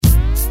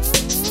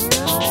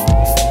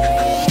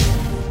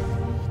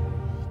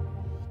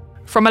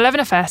From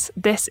 11FS,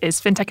 this is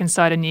FinTech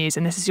Insider News,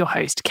 and this is your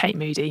host, Kate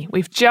Moody.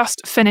 We've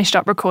just finished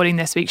up recording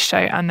this week's show,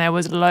 and there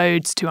was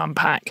loads to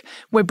unpack.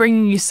 We're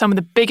bringing you some of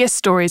the biggest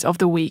stories of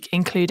the week,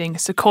 including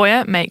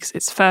Sequoia makes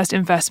its first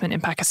investment in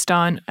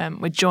Pakistan.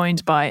 We're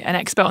joined by an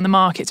expert on the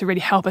market to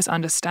really help us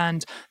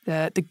understand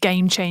the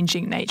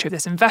game-changing nature of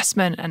this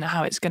investment and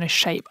how it's going to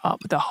shape up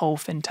the whole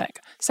FinTech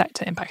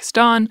sector in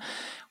Pakistan.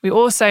 We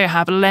also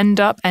have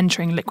LendUp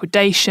entering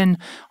liquidation.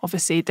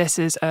 Obviously, this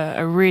is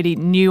a really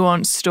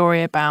nuanced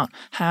story about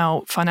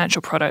how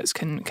financial products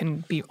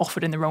can be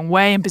offered in the wrong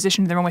way and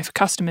positioned in the wrong way for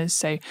customers.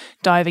 So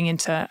diving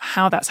into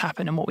how that's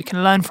happened and what we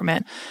can learn from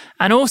it.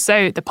 And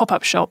also the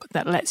pop-up shop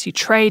that lets you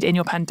trade in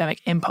your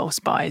pandemic impulse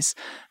buys.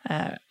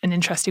 An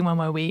interesting one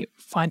where we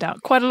find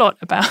out quite a lot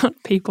about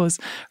people's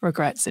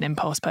regrets and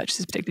impulse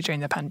purchases, particularly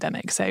during the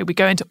pandemic. So we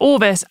go into all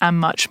this and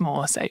much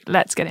more. So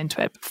let's get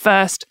into it. But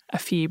first, a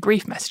few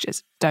brief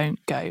messages.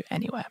 Don't go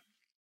anywhere.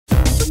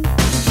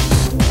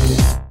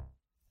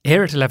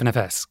 Here at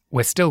 11FS,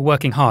 we're still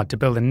working hard to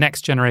build the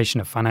next generation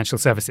of financial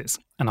services,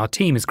 and our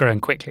team is growing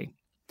quickly.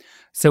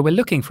 So we're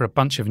looking for a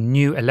bunch of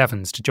new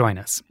 11s to join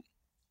us.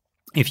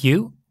 If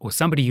you, or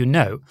somebody you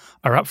know,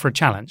 are up for a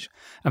challenge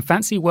and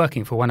fancy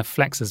working for one of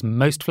Flex's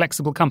most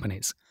flexible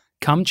companies,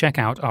 come check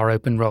out our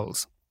open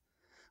roles.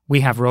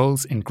 We have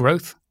roles in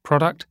growth,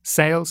 product,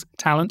 sales,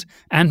 talent,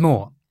 and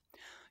more.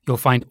 You'll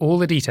find all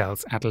the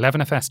details at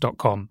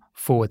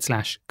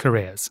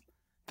 11fs.com/careers.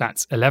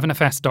 That's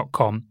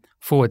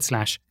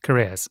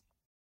 11fs.com/careers.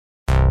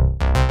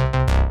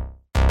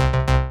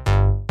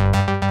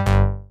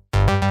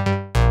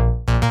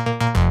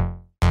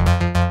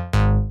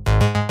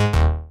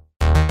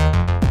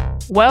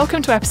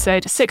 Welcome to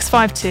episode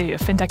 652 of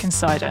FinTech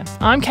Insider.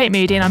 I'm Kate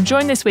Moody, and I'm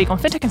joined this week on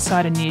FinTech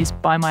Insider News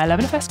by my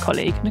 11FS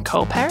colleague,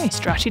 Nicole Perry,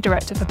 Strategy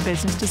Director for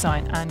Business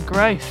Design and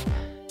Growth.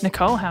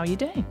 Nicole, how are you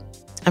doing?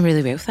 I'm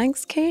really well,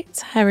 thanks, Kate.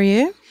 How are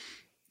you?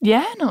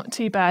 Yeah, not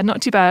too bad,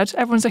 not too bad.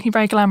 Everyone's looking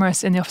very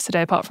glamorous in the office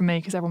today, apart from me,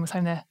 because everyone was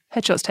having their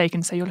headshots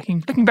taken, so you're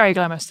looking very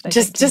glamorous today.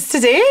 Just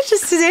today?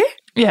 Just today?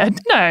 Yeah,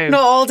 no.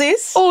 Not all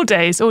days? All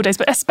days,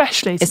 but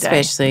especially today.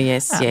 Especially,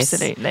 yes.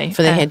 Absolutely.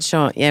 For the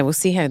headshot, yeah, we'll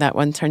see how that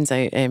one turns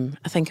out.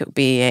 I think it'll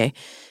be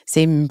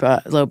same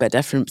but a little bit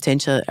different,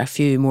 potentially a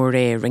few more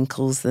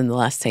wrinkles than the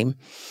last time.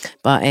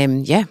 But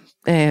new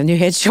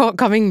headshot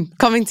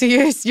coming to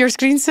your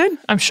screen soon.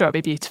 I'm sure it'll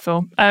be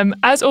beautiful.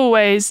 As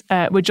always,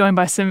 we're joined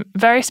by some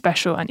very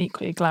special and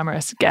equally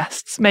glamorous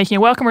guests. Making a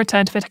welcome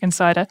return to FinTech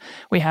Insider,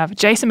 we have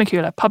Jason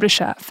McCullough,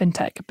 publisher at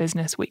FinTech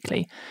Business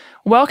Weekly.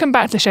 Welcome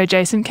back to the show,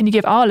 Jason. Can you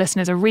give our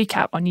listeners a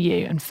recap on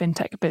you and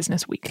FinTech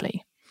Business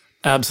Weekly?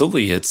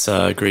 Absolutely. It's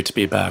great to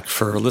be back.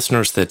 For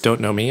listeners that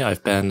don't know me,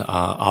 I've been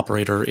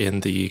operator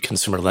in the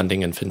consumer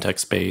lending and fintech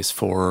space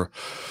for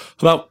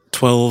about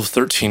 12,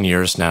 13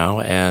 years now,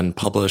 and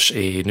publish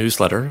a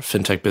newsletter,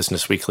 FinTech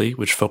Business Weekly,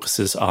 which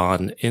focuses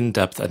on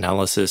in-depth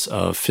analysis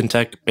of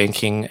fintech,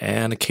 banking,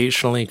 and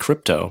occasionally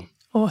crypto.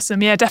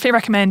 Awesome. Yeah, definitely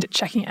recommend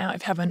checking it out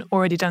if you haven't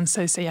already done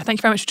so. So yeah, thank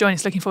you very much for joining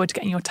us. Looking forward to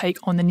getting your take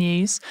on the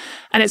news.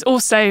 And it's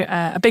also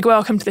a big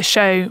welcome to the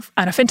show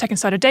and a FinTech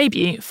Insider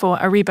debut for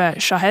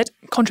Ariba Shahed,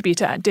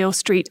 contributor at Deal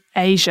Street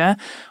Asia.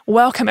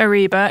 Welcome,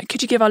 Ariba.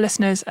 Could you give our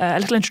listeners a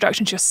little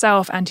introduction to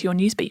yourself and to your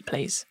news beat,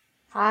 please?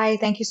 Hi,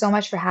 thank you so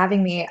much for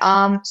having me.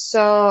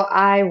 So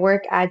I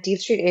work at Deal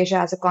Street Asia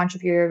as a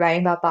contributor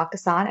writing about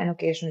Pakistan and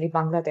occasionally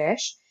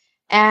Bangladesh.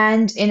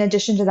 And in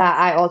addition to that,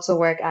 I also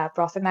work at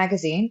Profit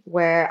Magazine,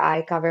 where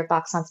I cover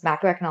Pakistan's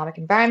macroeconomic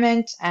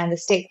environment and the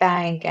state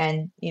bank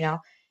and,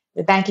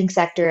 the banking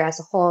sector as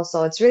a whole.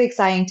 So it's really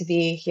exciting to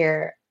be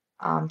here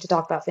to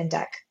talk about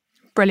fintech.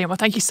 Brilliant. Well,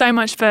 thank you so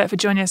much for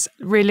joining us.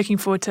 Really looking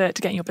forward to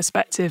getting your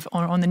perspective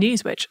on the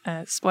news, which,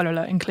 spoiler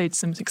alert, includes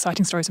some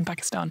exciting stories from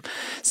Pakistan.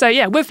 So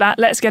yeah, with that,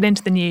 let's get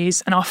into the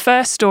news. And our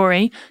first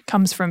story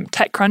comes from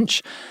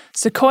TechCrunch.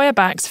 Sequoia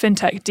backs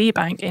fintech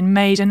DBank in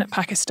maiden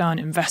Pakistan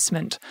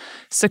investment.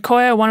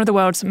 Sequoia, one of the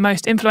world's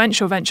most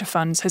influential venture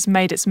funds, has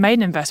made its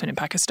maiden investment in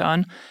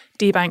Pakistan.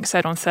 DBank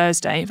said on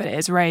Thursday that it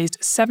has raised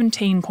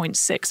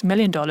 $17.6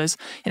 million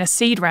in a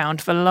seed round,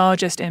 the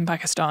largest in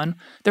Pakistan.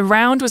 The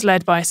round was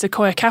led by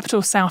Sequoia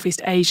Capital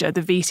Southeast Asia,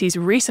 the VC's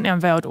recently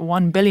unveiled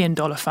 $1 billion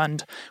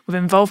fund, with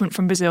involvement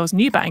from Brazil's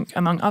Nubank,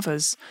 among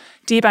others.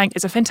 DBank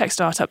is a fintech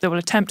startup that will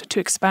attempt to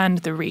expand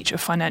the reach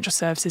of financial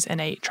services in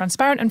a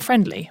transparent and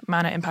friendly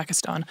manner in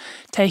Pakistan,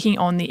 taking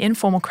on the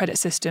informal credit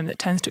system that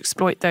tends to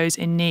exploit those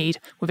in need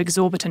with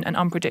exorbitant and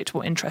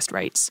unpredictable interest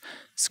rates.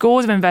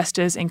 Scores of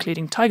investors,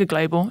 including Tiger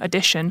Global,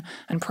 Addition,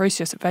 and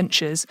Proteus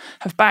Ventures,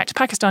 have backed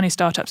Pakistani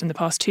startups in the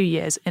past 2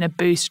 years in a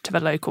boost to the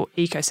local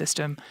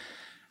ecosystem.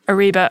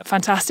 Ariba,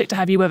 fantastic to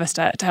have you with us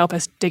to help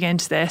us dig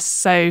into this.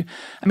 So,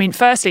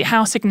 firstly,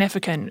 how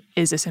significant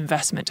is this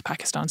investment to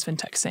Pakistan's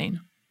fintech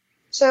scene?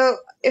 So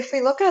if we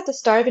look at the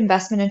start of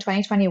investment in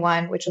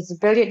 2021, which was a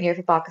brilliant year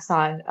for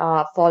Pakistan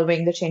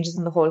following the changes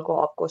in the whole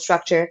co-opco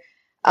structure,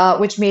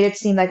 which made it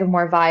seem like a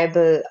more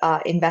viable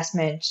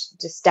investment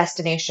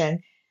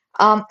destination.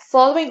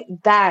 Following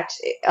that,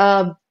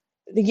 the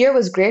year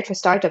was great for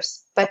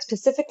startups, but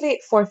specifically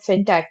for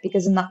fintech,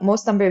 because the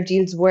most number of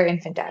deals were in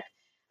fintech.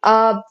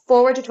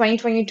 Forward to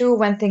 2022,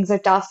 when things are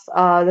tough,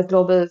 the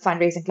global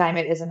fundraising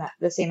climate isn't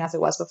the same as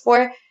it was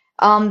before.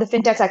 The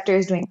fintech sector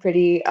is doing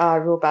pretty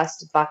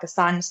robust in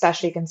Pakistan,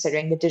 especially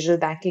considering the digital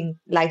banking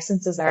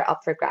licenses are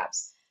up for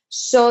grabs.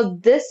 So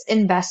this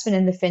investment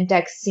in the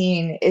fintech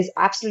scene is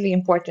absolutely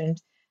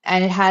important,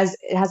 and it has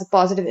a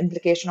positive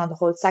implication on the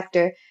whole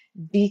sector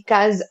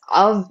because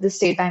of the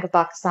State Bank of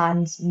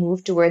Pakistan's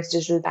move towards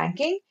digital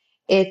banking.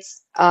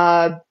 Its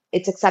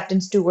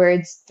acceptance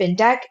towards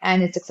fintech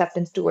and its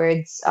acceptance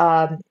towards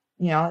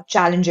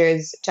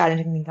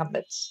challenging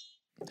incumbents.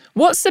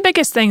 What's the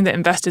biggest thing that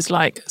investors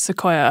like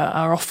Sequoia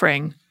are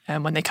offering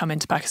when they come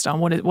into Pakistan?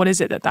 What is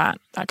it that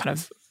kind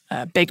of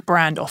big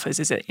brand offers?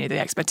 Is it the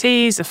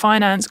expertise, the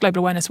finance, global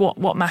awareness?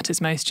 What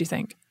matters most, do you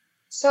think?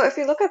 So if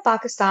you look at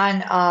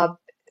Pakistan,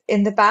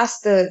 in the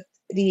past,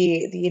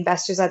 the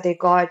investors that they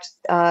got,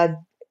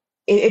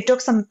 it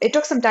took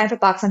some time for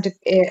Pakistan to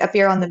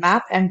appear on the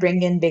map and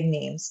bring in big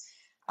names.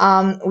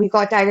 We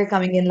got Tiger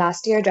coming in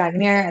last year,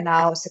 Dragoneer, and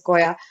now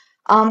Sequoia.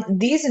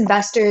 These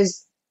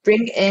investors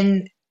bring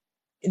in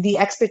the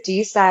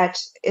expertise that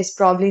is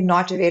probably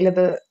not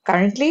available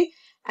currently,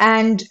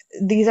 and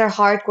these are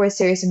hardcore,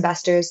 serious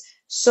investors.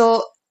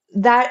 So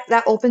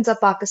that opens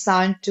up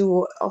Pakistan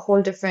to a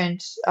whole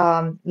different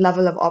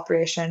level of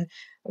operation,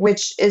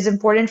 which is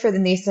important for the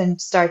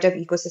nascent startup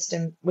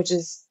ecosystem, which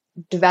is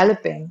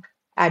developing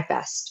at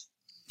best.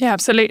 Yeah,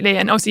 absolutely.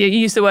 And obviously you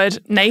used the word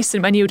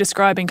nascent when you were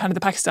describing kind of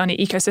the Pakistani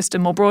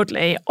ecosystem more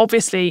broadly.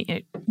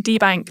 Obviously,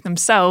 DBank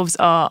themselves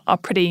are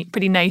pretty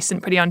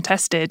nascent, pretty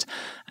untested.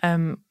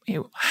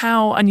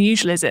 How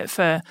unusual is it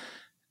for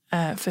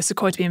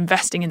Sequoia to be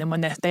investing in them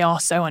when they are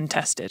so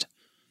untested?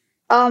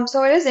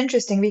 So it is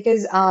interesting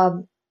because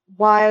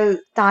while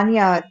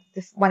Tanya,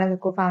 one of the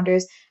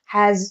co-founders,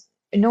 has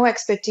no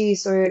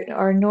expertise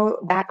or no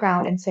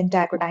background in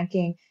fintech or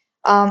banking,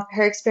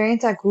 her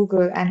experience at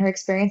Google and her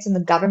experience in the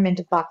government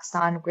of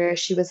Pakistan, where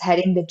she was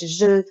heading the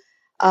Digital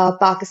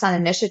Pakistan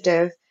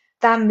initiative,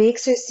 that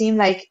makes her seem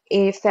like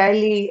a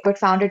fairly good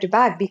founder to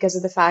back because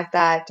of the fact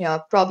that,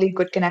 probably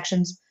good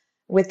connections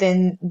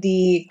within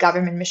the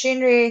government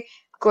machinery,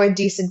 good,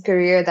 decent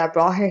career that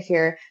brought her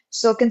here.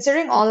 So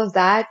considering all of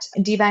that,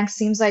 DBank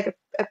seems like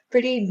a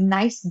pretty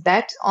nice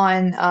bet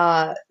on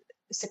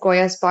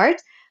Sequoia's part.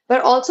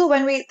 But also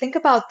when we think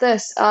about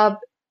this,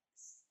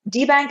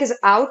 DBank is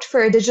out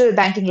for a digital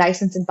banking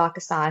license in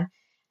Pakistan.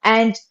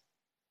 And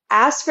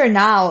as for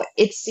now,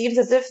 it seems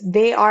as if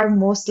they are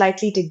most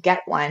likely to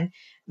get one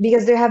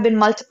because there have been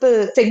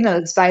multiple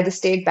signals by the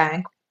State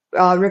Bank,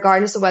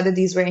 regardless of whether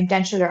these were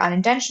intentional or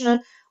unintentional,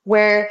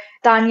 where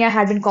Tanya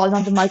had been called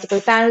onto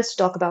multiple panels to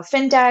talk about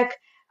fintech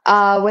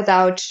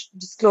without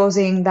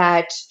disclosing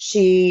that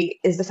she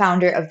is the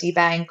founder of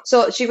DBank.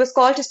 So she was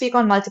called to speak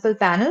on multiple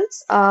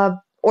panels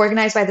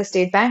organized by the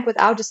State Bank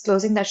without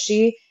disclosing that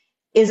she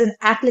is an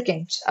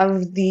applicant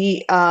of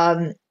the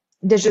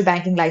digital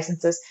banking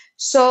licenses.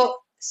 So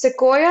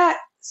Sequoia's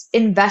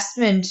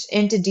investment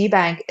into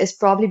DBank is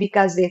probably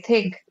because they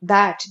think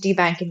that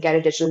DBank can get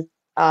a digital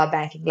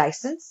banking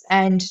license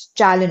and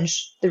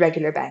challenge the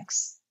regular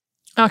banks.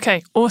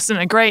 Okay, awesome.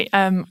 A great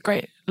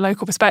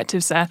local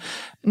perspectives there.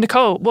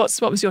 Nicole, what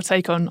was your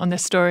take on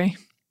this story?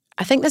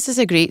 I think this is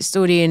a great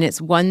story, and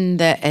it's one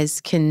that is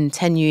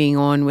continuing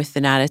on with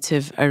the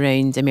narrative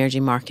around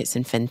emerging markets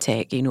and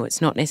fintech.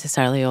 It's not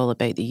necessarily all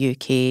about the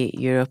UK,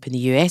 Europe and the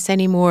US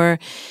anymore.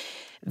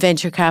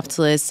 Venture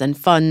capitalists and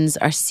funds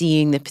are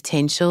seeing the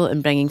potential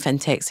in bringing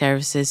fintech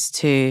services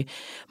to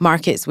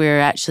markets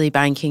where actually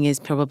banking is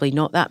probably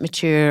not that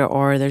mature,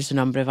 or there's a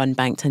number of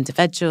unbanked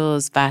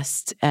individuals,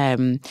 vast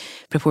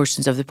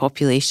proportions of the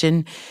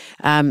population.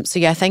 I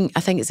think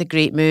it's a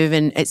great move,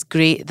 and it's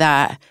great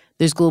that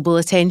there's global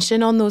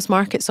attention on those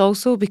markets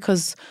also,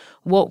 because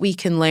what we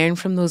can learn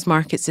from those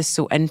markets is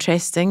so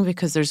interesting,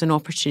 because there's an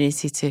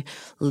opportunity to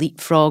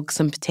leapfrog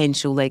some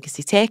potential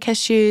legacy tech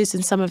issues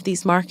in some of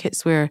these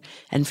markets where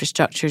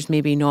infrastructure is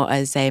maybe not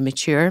as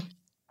mature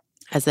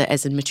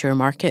as in mature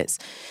markets.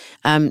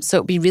 So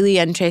it'll be really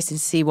interesting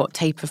to see what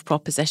type of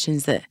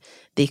propositions that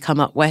they come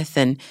up with.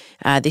 And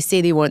they say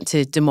they want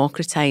to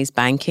democratise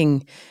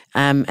banking,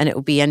 and it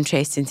will be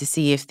interesting to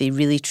see if they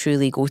really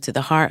truly go to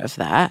the heart of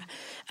that,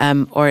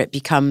 or it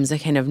becomes a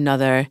kind of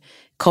another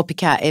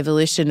copycat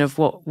evolution of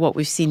what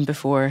we've seen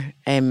before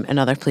in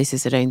other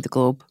places around the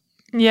globe.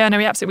 Yeah, no,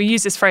 we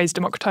use this phrase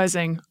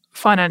democratising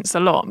finance a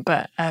lot,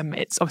 but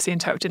it's obviously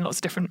interpreted in lots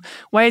of different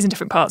ways in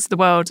different parts of the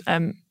world.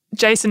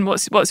 Jason,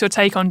 what's your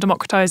take on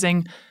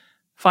democratising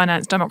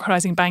finance,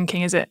 democratising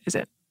banking? Is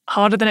it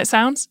harder than it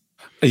sounds?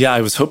 Yeah,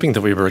 I was hoping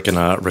that we were going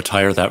to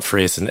retire that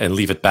phrase and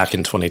leave it back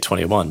in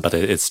 2021, but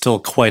it's still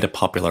quite a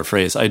popular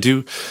phrase. I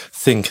do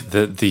think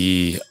that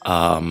the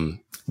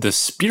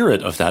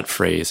spirit of that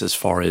phrase, as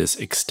far as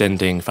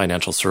extending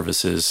financial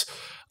services,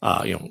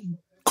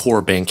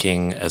 core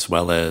banking as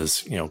well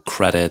as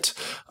credit,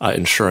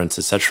 insurance,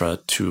 etc.,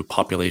 to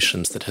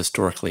populations that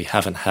historically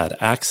haven't had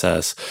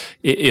access,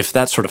 if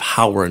that's sort of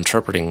how we're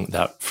interpreting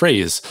that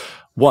phrase,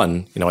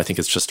 one, I think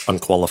it's just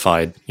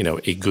unqualified,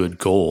 a good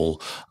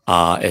goal.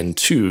 And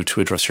two,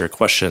 to address your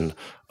question,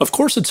 of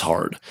course it's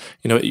hard.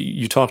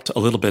 You talked a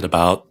little bit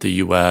about the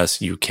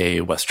US,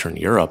 UK, Western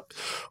Europe,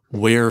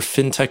 where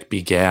fintech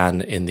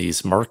began in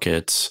these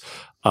markets,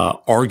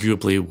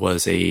 arguably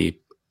was a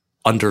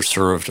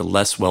underserved,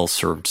 less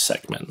well-served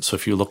segment. So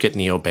if you look at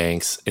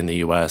neobanks in the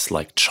US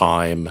like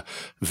Chime,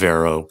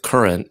 Varo,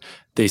 Current,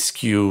 they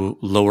skew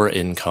lower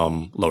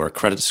income, lower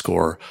credit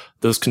score.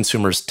 Those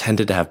consumers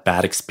tended to have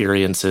bad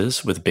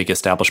experiences with big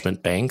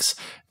establishment banks,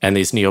 and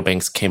these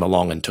neobanks came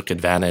along and took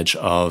advantage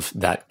of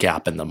that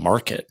gap in the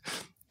market.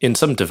 In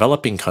some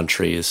developing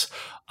countries,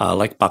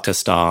 like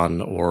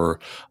Pakistan or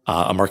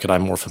a market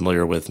I'm more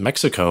familiar with,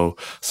 Mexico,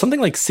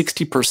 something like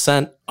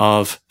 60%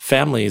 of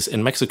families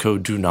in Mexico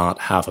do not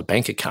have a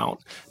bank account.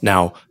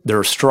 Now, there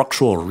are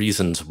structural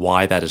reasons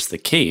why that is the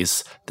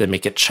case that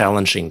make it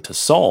challenging to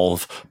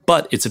solve,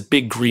 but it's a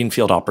big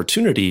greenfield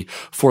opportunity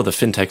for the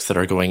fintechs that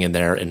are going in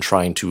there and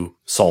trying to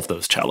solve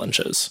those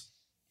challenges.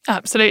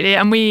 Absolutely.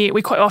 And we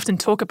quite often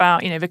talk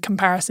about, the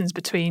comparisons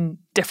between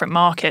different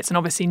markets. And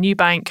obviously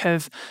Nubank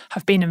have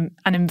been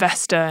an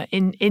investor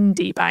in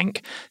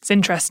DBank. It's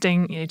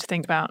interesting, to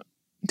think about,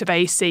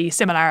 to see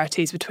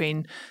similarities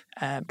between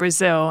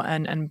Brazil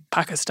and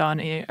Pakistan.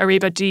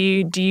 Ariba,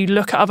 do you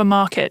look at other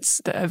markets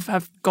that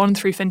have gone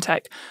through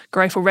fintech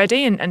growth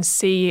already and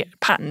see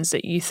patterns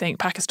that you think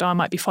Pakistan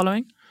might be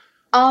following?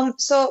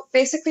 So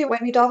basically, when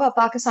we talk about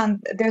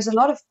Pakistan, there's a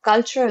lot of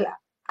cultural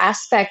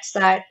aspects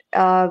that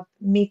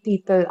make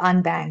people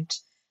unbanked,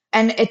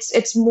 and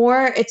it's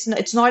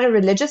not a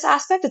religious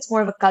aspect. It's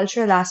more of a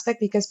cultural aspect,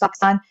 because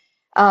Pakistan,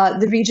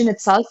 the region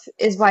itself,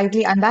 is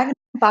widely unbanked.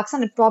 In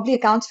Pakistan, it probably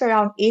accounts for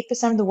around 8%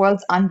 of the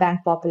world's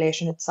unbanked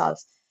population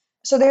itself.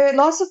 So there are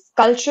lots of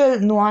cultural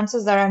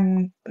nuances that are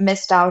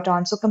missed out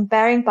on. So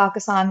comparing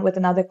Pakistan with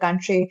another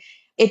country,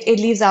 it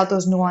leaves out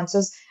those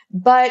nuances.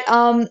 But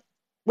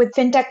with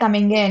fintech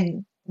coming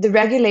in, the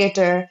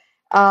regulator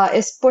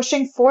is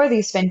pushing for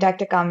these fintech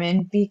to come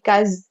in,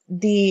 because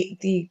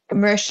the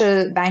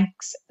commercial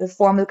banks, the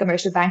formal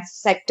commercial bank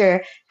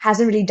sector,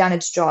 hasn't really done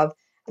its job.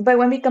 But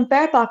when we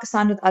compare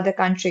Pakistan with other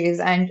countries,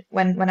 and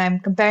when I'm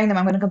comparing them,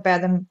 I'm going to compare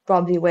them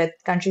probably with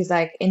countries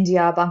like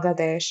India,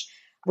 Bangladesh,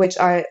 which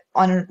are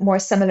on a more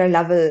similar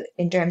level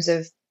in terms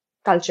of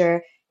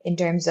culture, in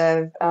terms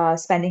of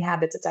spending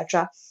habits,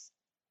 etc.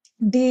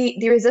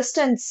 The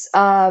resistance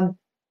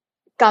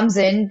comes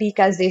in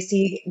because they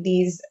see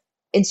these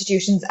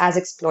institutions as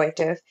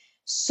exploitative.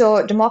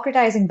 So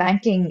democratizing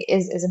banking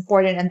is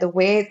important, and the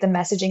way the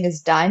messaging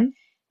is done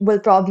will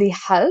probably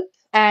help.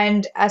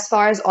 And as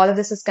far as all of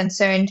this is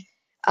concerned,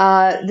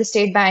 the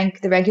state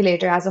bank, the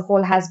regulator as a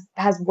whole,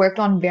 has worked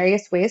on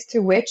various ways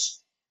through which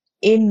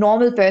a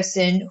normal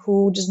person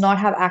who does not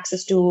have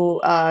access to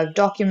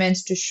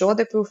documents to show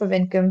the proof of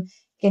income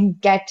can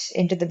get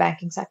into the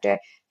banking sector.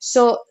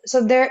 So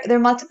there are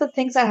multiple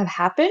things that have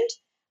happened.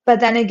 But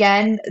then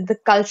again, the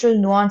cultural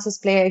nuances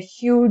play a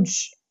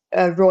huge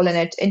role in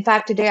it. In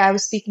fact, today I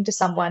was speaking to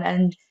someone,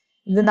 and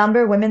the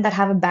number of women that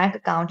have a bank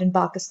account in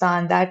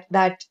Pakistan,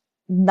 that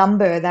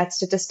number, that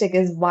statistic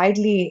is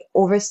widely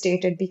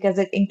overstated, because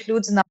it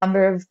includes a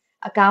number of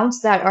accounts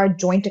that are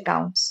joint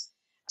accounts.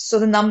 So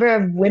the number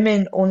of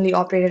women-only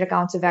operated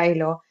accounts are very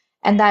low.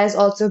 And that is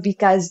also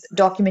because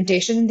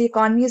documentation in the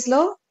economy is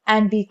low,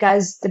 and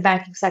because the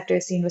banking sector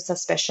is seen with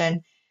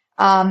suspicion.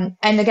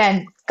 And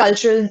again,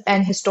 cultural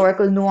and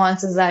historical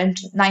nuances that in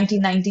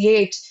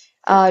 1998,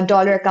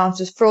 dollar accounts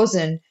was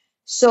frozen.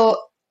 So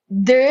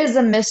there is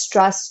a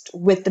mistrust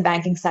with the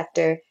banking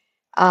sector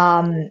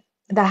that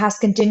has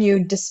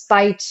continued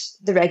despite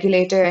the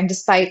regulator and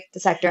despite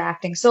the sector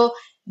acting. So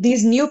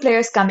these new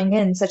players coming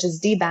in, such as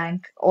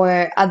DBank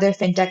or other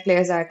fintech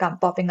players that are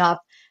popping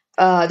up,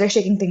 they're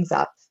shaking things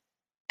up.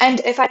 And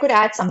if I could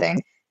add something,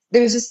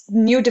 there's this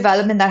new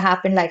development that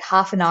happened like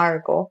half an hour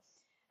ago.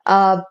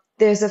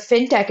 There's a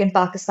fintech in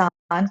Pakistan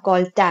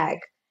called Tag,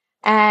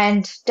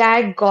 and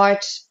Tag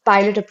got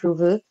pilot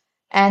approval,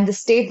 and the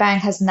state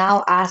bank has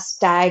now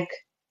asked Tag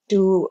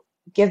to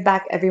give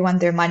back everyone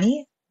their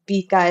money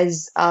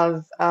because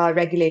of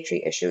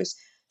regulatory issues.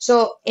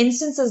 So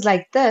instances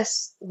like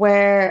this,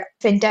 where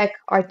fintech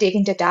are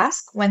taken to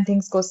task when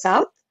things go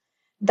south,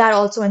 that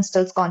also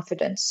instills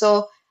confidence.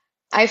 So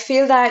I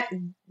feel that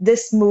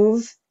this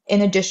move,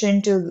 in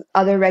addition to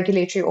other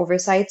regulatory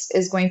oversights,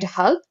 is going to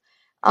help.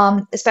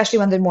 Especially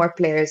when there are more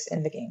players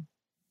in the game.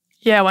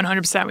 Yeah,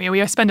 100%.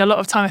 We spend a lot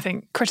of time, I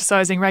think,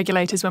 criticising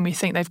regulators when we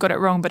think they've got it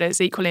wrong, but it's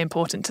equally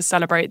important to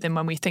celebrate them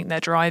when we think they're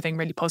driving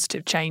really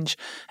positive change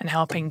and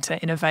helping to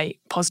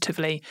innovate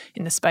positively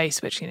in the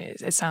space, which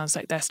it sounds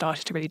like they're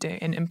starting to really do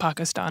in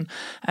Pakistan.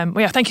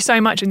 Thank you so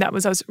much, and that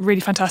was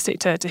really fantastic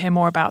to hear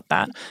more about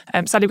that.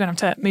 Sadly, we're going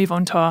to have to move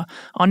on to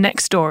our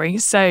next story.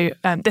 So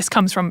this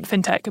comes from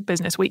FinTech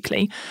Business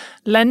Weekly.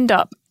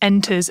 LendUp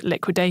enters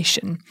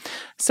liquidation.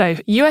 So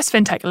US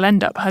fintech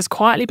LendUp has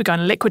quietly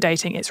begun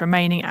liquidating its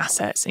remaining assets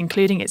assets,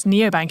 including its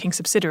neobanking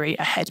subsidiary,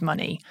 Ahead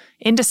Money.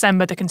 In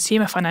December, the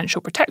Consumer Financial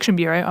Protection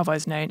Bureau,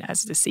 otherwise known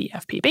as the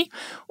CFPB,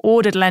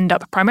 ordered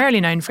LendUp, primarily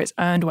known for its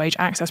earned wage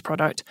access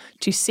product,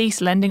 to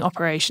cease lending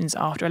operations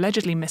after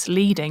allegedly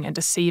misleading and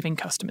deceiving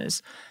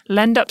customers.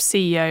 LendUp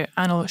CEO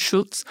Anil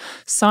Schultz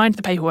signed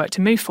the paperwork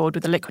to move forward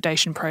with the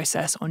liquidation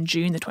process on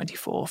June the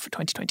 24th,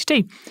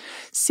 2022.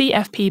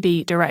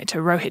 CFPB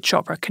Director Rohit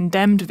Chopra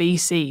condemned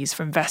VCs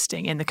for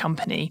investing in the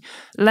company.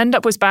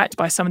 LendUp was backed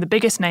by some of the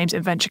biggest names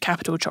in venture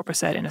capital, Chopra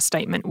said in a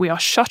statement. We are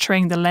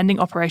shuttering the lending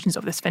operations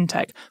of this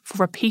fintech for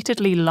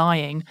repeatedly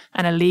lying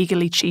and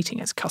illegally cheating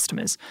its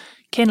customers.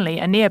 Kinley,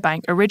 a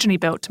neobank originally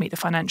built to meet the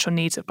financial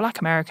needs of Black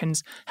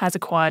Americans, has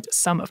acquired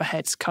some of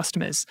Ahead's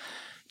customers.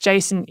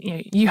 Jason,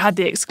 you had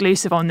the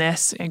exclusive on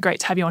this.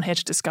 Great to have you on here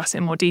to discuss it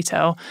in more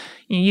detail.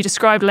 You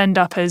described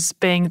LendUp as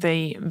being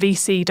the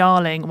VC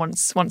darling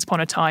once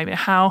upon a time.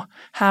 How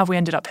have we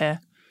ended up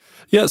here?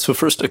 Yeah, so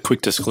first, a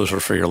quick disclosure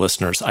for your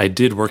listeners. I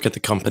did work at the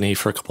company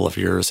for a couple of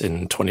years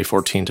in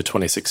 2014 to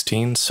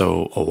 2016,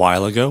 so a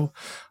while ago.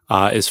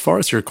 As far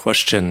as your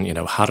question,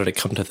 how did it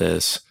come to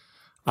this?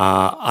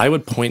 I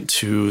would point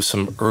to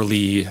some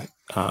early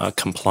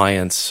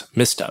compliance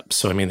missteps.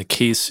 So, the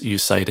case you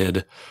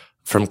cited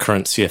from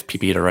current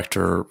CFPB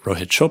Director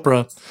Rohit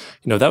Chopra,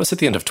 that was at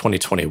the end of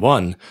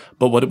 2021.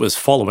 But what it was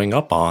following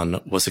up on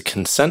was a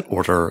consent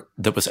order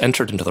that was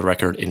entered into the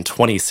record in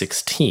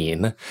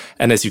 2016.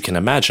 And as you can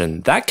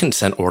imagine, that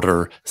consent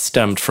order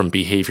stemmed from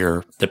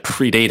behavior that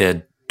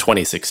predated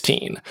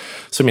 2016.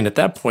 So, at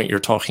that point, you're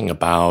talking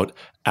about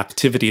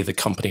activity the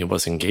company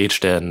was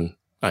engaged in.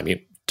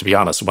 To be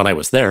honest, when I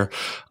was there,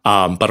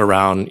 but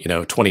around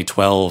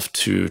 2012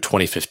 to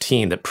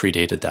 2015 that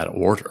predated that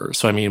order.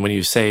 So when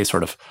you say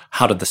sort of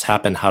how did this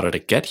happen, how did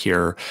it get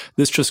here,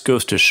 this just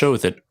goes to show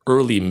that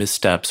early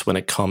missteps when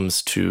it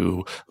comes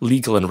to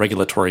legal and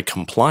regulatory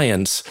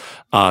compliance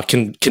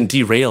can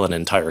derail an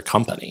entire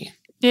company.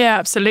 Yeah,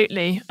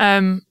 absolutely.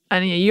 And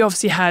you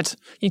obviously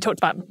you talked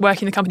about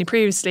working in the company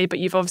previously, but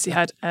you've obviously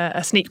had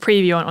a sneak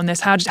preview on this.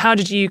 How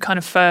did you kind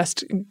of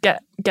first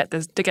get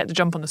the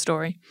jump on the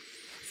story?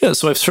 Yeah,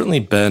 so I've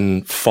certainly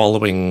been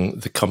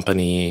following the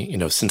company,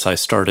 since I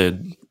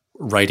started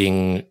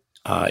writing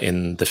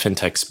in the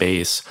fintech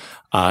space,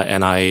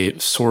 and I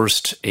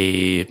sourced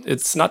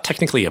it's not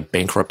technically a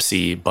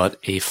bankruptcy, but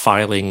a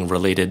filing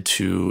related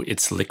to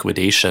its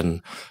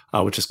liquidation,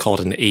 which is called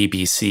an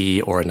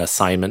ABC, or an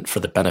assignment for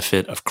the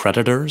benefit of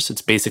creditors.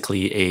 It's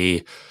basically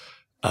a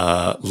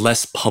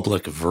less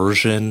public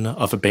version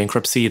of a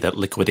bankruptcy that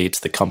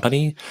liquidates the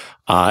company.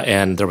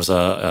 And there was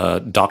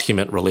a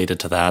document related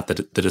to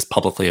that is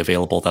publicly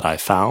available that I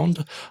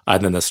found.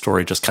 And then the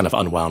story just kind of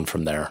unwound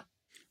from there.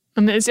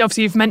 And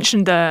obviously you've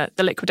mentioned the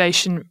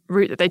liquidation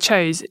route that they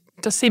chose. It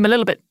does seem a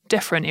little bit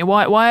different.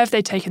 Why have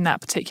they taken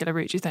that particular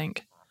route, do you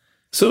think?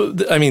 So,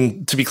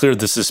 to be clear,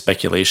 this is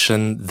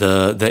speculation.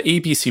 The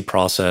ABC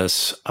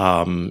process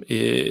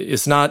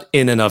is not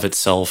in and of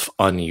itself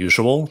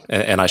unusual.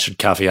 And I should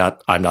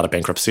caveat, I'm not a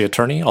bankruptcy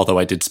attorney, although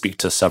I did speak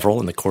to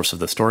several in the course of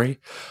the story.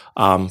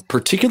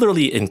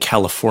 Particularly in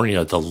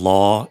California, the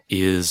law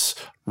is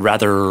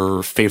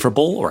rather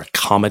favorable or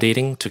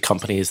accommodating to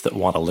companies that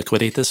want to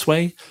liquidate this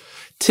way.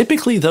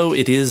 Typically, though,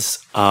 it is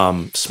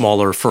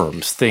smaller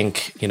firms.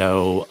 Think,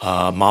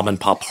 a mom and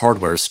pop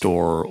hardware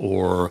store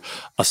or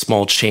a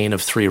small chain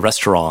of 3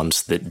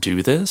 restaurants that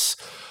do this.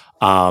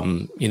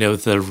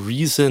 The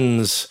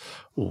reasons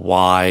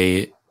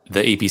why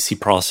the ABC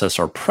process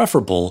are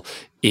preferable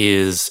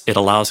is it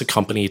allows a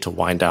company to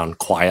wind down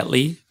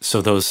quietly.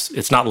 So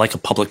it's not like a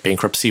public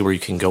bankruptcy where you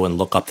can go and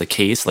look up the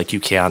case like you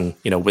can,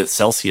 with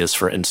Celsius,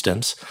 for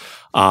instance.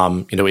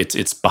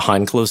 It's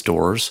behind closed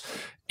doors.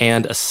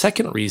 And a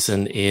second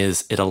reason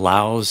is it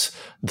allows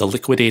the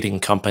liquidating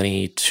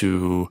company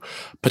to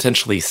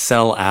potentially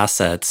sell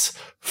assets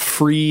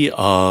free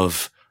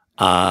of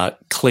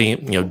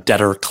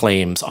debtor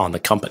claims on the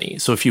company.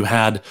 So if you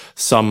had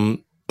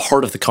some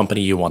part of the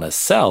company you want to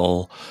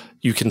sell,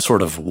 you can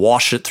sort of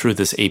wash it through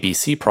this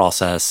ABC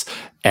process,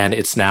 and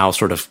it's now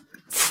sort of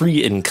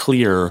free and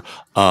clear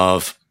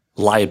of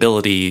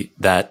liability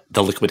that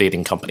the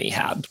liquidating company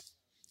had.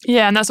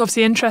 Yeah, and that's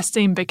obviously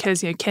interesting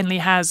because Kinley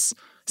has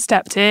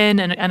stepped in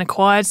and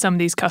acquired some of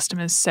these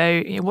customers.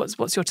 So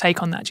what's your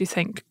take on that? Do you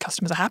think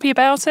customers are happy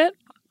about it?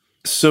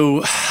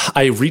 So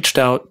I reached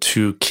out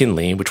to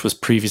Kinley, which was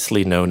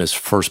previously known as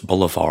First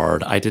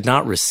Boulevard. I did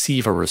not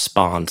receive a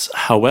response.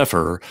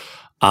 However,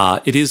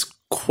 it is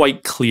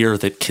quite clear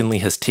that Kinley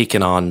has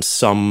taken on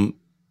some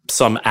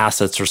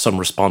assets or some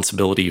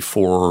responsibility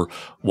for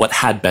what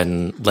had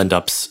been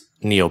LendUp's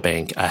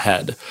neobank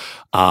Ahead.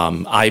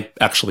 I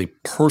actually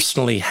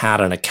personally had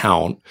an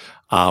account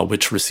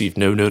which received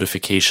no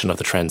notification of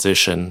the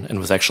transition and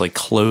was actually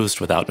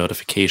closed without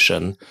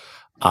notification.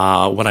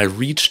 When I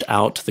reached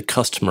out to the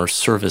customer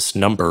service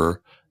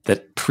number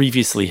that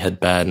previously had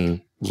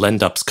been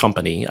LendUp's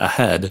company,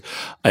 Ahead,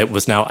 it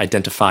was now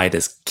identified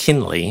as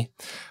Kinley.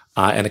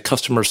 And a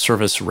customer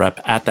service rep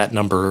at that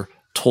number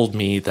told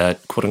me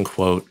that, quote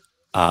unquote,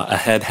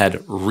 Ahead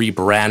had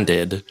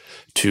rebranded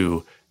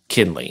to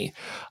Kinley.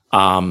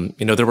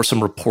 There were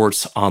some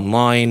reports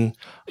online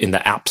in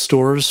the app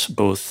stores,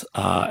 both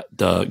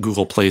the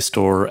Google Play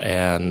Store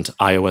and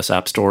iOS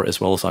App Store, as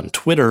well as on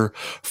Twitter,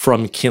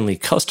 from Kinly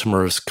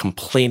customers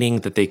complaining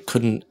that they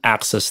couldn't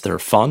access their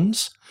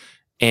funds.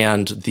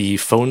 And the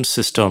phone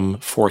system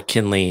for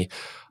Kinly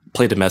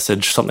played a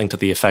message, something to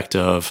the effect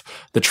of,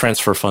 the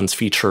transfer funds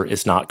feature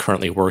is not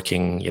currently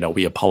working.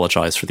 We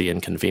apologize for the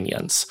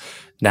inconvenience.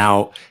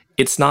 Now,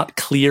 it's not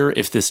clear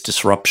if this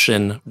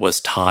disruption was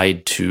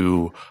tied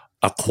to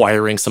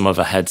acquiring some of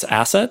Ahead's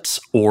assets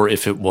or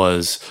if it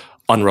was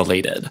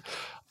unrelated.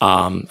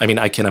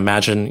 I can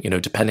imagine,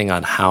 depending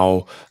on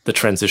how the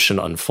transition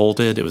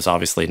unfolded, it was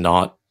obviously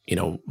not,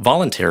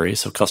 voluntary.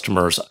 So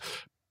customers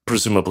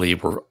presumably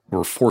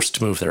were forced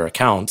to move their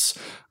accounts.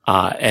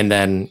 And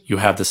then you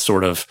have this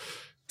sort of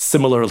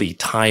similarly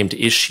timed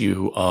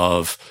issue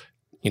of,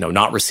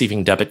 not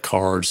receiving debit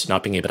cards,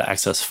 not being able to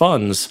access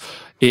funds.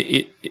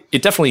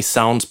 It definitely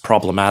sounds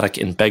problematic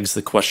and begs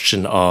the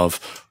question of,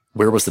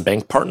 where was the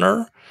bank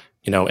partner?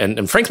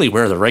 And frankly,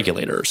 where are the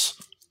regulators?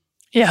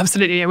 Yeah,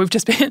 absolutely. Yeah, we've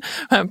just been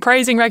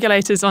praising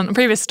regulators on the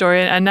previous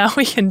story, and now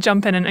we can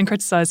jump in and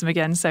criticize them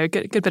again. So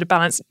good bit of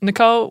balance.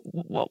 Nicole,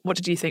 what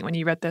did you think when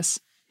you read this?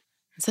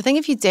 So I think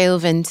if you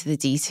delve into the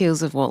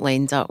details of what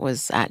LendUp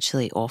was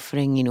actually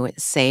offering,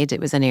 it said it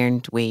was an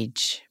earned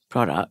wage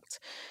product,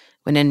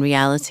 when in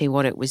reality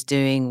what it was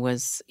doing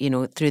was,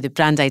 through the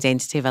brand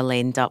identity of a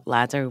LendUp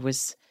ladder,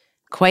 was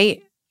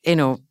quite,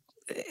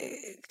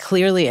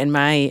 clearly, in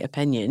my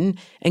opinion,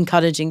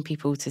 encouraging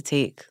people to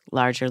take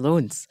larger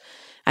loans.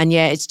 And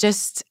yeah,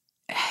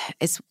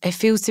 it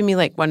feels to me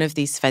like one of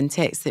these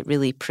fintechs that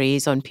really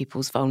preys on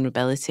people's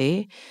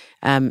vulnerability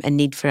and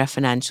need for a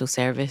financial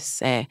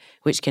service,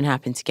 which can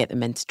happen to get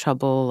them into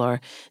trouble, or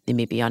they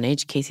may be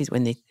uneducated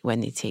when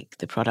they take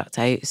the product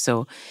out.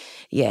 So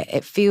yeah,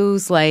 it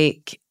feels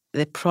like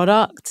the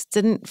product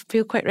didn't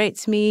feel quite right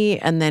to me.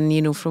 And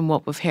then, from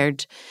what we've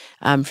heard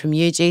from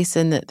you,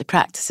 Jason, that the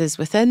practices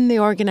within the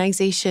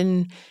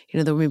organisation,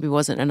 there maybe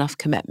wasn't enough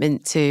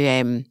commitment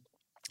to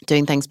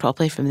doing things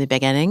properly from the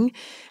beginning.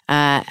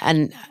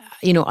 And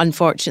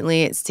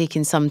unfortunately, it's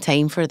taken some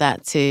time for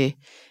that to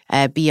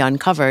be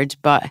uncovered.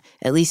 But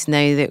at least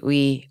now that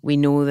we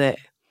know that,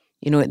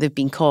 they've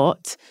been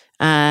caught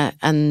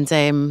and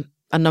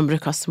a number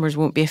of customers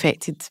won't be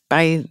affected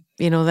by,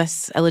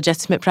 this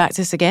illegitimate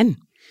practice again.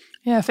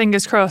 Yeah,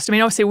 fingers crossed.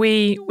 Obviously,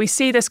 we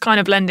see this kind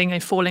of lending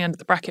falling under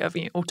the bracket of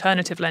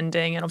alternative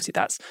lending, and obviously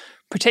that's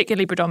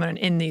particularly predominant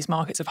in these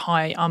markets of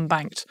high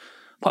unbanked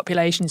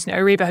populations.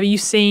 Ariba, have you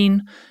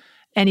seen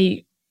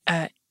any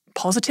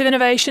positive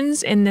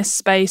innovations in this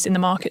space in the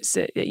markets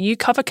that you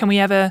cover? Can we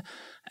ever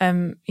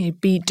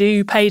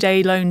do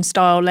payday loan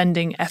style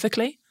lending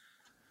ethically?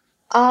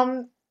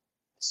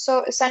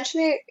 So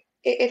essentially,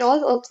 it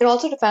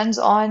also depends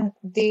on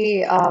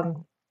the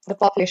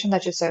population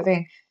that you're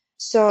serving.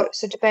 So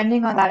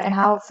depending on that and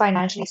how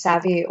financially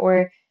savvy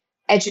or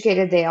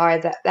educated they are,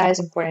 that is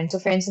important. So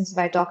for instance, if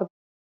I talk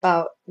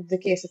about the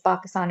case of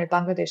Pakistan or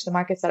Bangladesh, the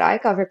markets that I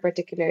cover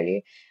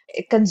particularly,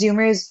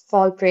 consumers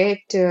fall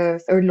prey to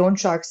or loan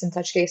sharks in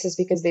such cases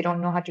because they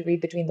don't know how to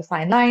read between the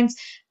fine lines,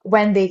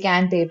 when they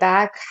can pay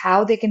back,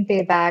 how they can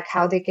pay back,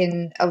 how they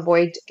can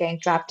avoid getting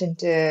trapped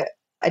into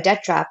a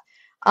debt trap.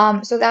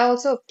 So that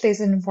also plays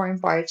an important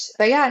part.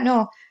 But yeah,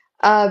 no,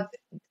 the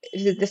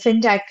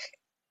fintech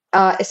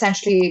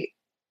essentially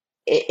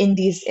in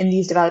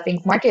these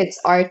developing markets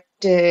are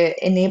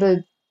to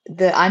enable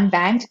the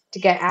unbanked to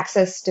get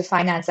access to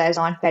finance that is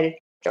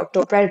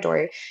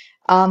non-predatory,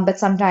 but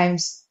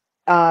sometimes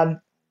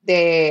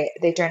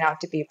they turn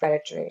out to be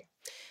predatory.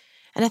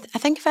 And I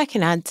think if I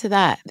can add to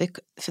that,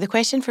 the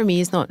question for me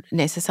is not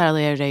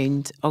necessarily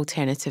around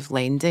alternative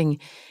lending.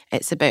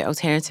 It's about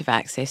alternative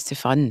access to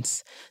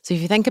funds. So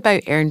if you think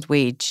about earned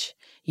wage,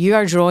 you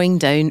are drawing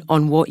down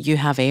on what you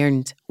have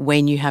earned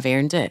when you have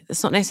earned it.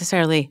 It's not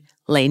necessarily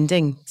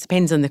lending. It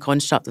depends on the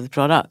construct of the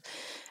product.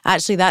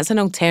 Actually, that's an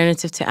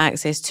alternative to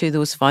access to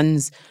those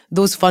funds.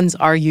 Those funds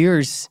are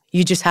yours.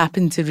 You just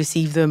happen to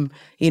receive them,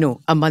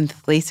 a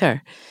month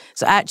later.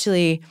 So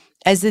actually,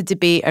 is the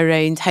debate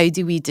around how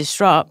do we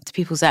disrupt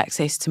people's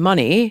access to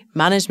money,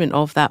 management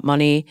of that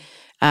money,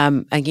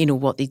 and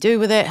what they do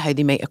with it, how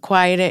they might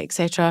acquire it,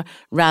 etc.,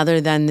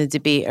 rather than the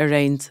debate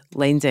around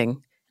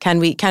lending. Can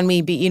we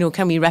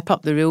rip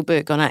up the rule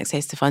book on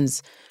access to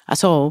funds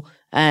at all?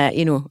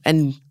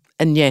 And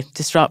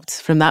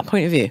disrupt from that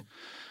point of view.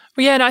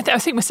 Well, yeah, and I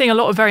think we're seeing a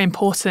lot of very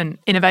important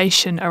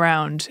innovation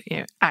around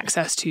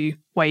access to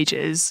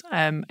wages.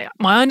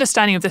 My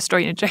understanding of this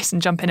story, Jason,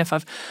 jump in if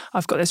I've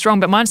got this wrong,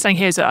 but my understanding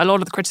here is that a lot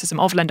of the criticism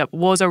of LendUp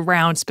was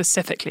around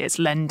specifically its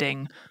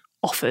lending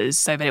offers,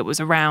 so that it was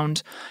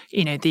around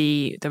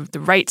the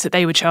rates that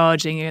they were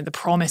charging, the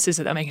promises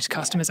that they're making to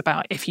customers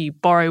about if you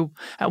borrow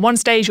at one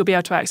stage you'll be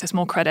able to access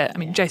more credit.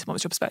 Jason, what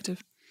was your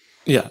perspective?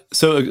 Yeah.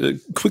 So a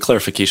quick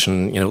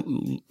clarification,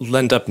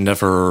 LendUp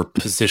never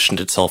positioned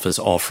itself as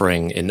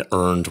offering an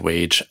earned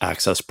wage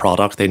access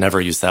product. They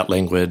never used that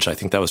language. I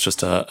think that was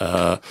just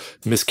a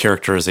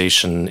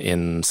mischaracterization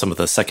in some of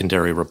the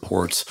secondary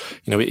reports.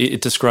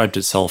 It described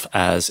itself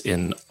as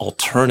an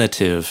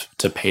alternative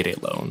to payday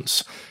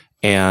loans.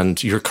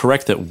 And you're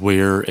correct that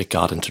where it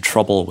got into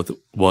trouble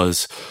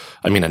was,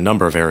 a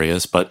number of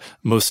areas, but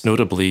most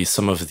notably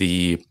some of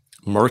the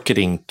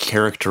marketing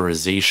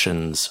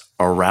characterizations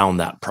around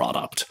that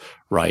product,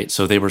 right?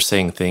 So they were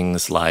saying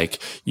things like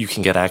you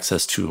can get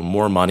access to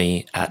more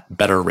money at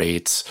better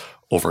rates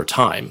over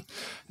time.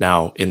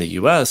 Now, in the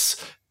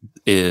US,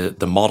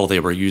 the model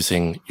they were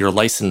using, you're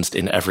licensed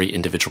in every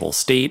individual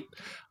state,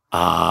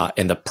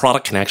 and the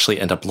product can actually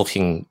end up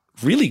looking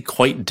really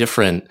quite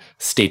different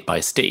state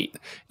by state.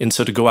 And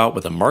so to go out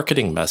with a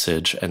marketing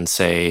message and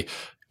say,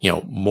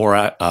 more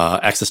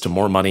access to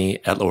more money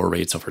at lower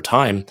rates over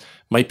time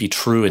might be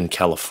true in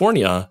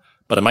California,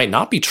 but it might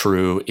not be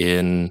true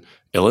in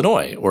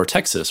Illinois or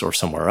Texas or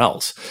somewhere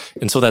else.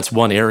 And so that's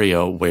one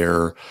area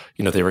where,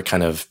 they were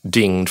kind of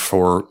dinged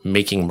for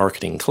making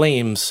marketing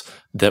claims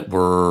that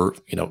were,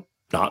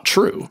 not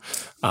true.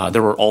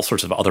 There were all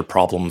sorts of other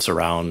problems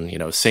around,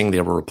 saying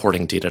they were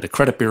reporting data to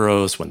credit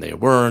bureaus when they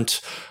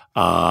weren't,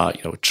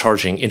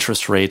 charging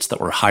interest rates that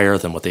were higher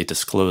than what they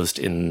disclosed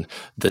in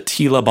the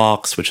TILA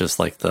box, which is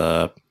like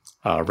the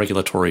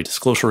regulatory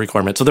disclosure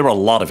requirement. So there were a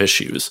lot of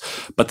issues,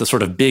 but the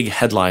sort of big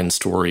headline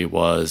story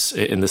was,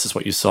 and this is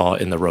what you saw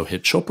in the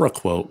Rohit Chopra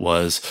quote,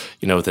 was,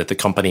 that the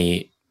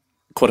company,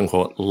 quote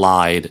unquote,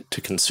 lied to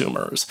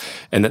consumers.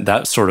 And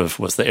that sort of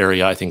was the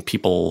area I think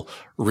people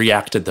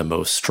reacted the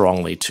most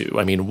strongly to.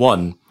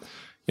 One,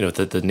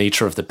 the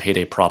nature of the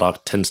payday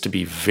product tends to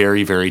be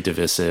very, very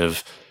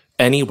divisive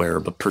anywhere,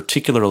 but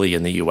particularly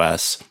in the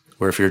US,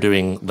 where if you're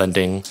doing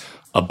lending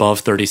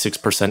above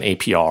 36%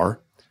 APR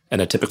and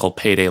a typical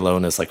payday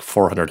loan is like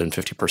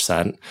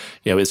 450%,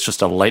 it's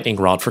just a lightning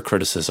rod for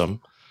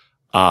criticism,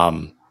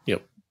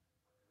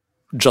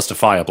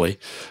 justifiably.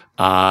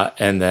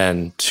 And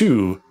then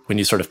two, when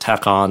you sort of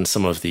tack on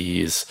some of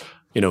these,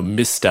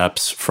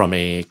 missteps from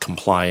a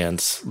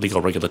compliance, legal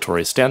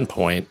regulatory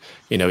standpoint,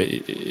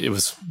 it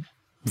was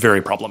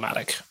very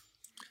problematic.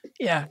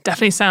 Yeah,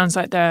 definitely sounds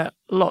like there are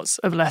lots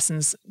of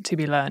lessons to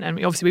be learned.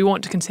 And obviously we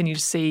want to continue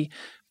to see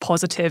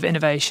positive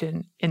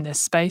innovation in this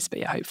space. But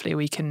yeah, hopefully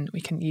we can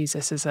use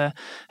this as a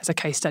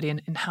case study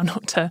in how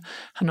not to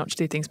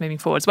do things moving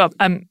forward as well.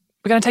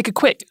 We're going to take a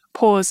quick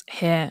pause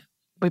here.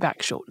 We'll be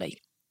back shortly.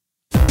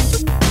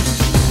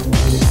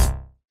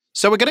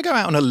 So we're going to go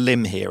out on a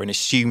limb here and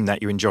assume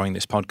that you're enjoying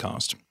this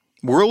podcast.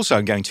 We're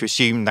also going to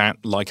assume that,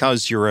 like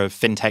us, you're a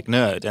fintech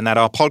nerd and that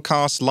our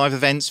podcasts, live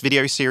events,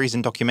 video series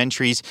and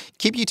documentaries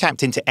keep you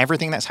tapped into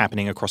everything that's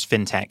happening across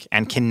fintech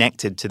and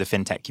connected to the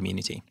fintech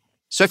community.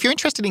 So if you're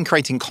interested in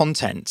creating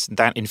content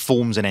that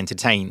informs and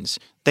entertains,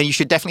 then you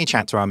should definitely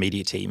chat to our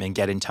media team and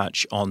get in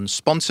touch on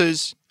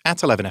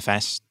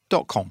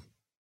sponsors@11fs.com.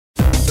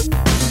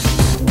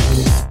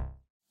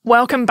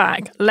 Welcome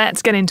back.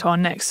 Let's get into our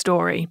next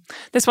story.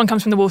 This one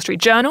comes from the Wall Street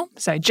Journal.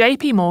 So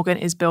JP Morgan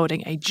is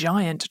building a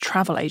giant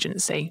travel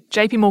agency.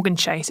 JP Morgan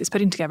Chase is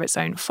putting together its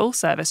own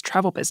full-service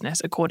travel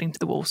business, according to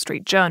the Wall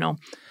Street Journal.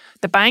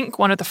 The bank,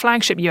 one of the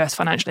flagship US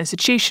financial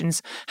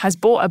institutions, has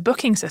bought a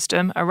booking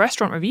system, a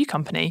restaurant review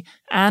company,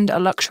 and a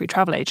luxury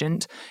travel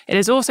agent. It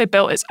has also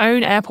built its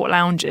own airport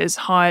lounges,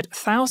 hired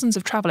thousands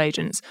of travel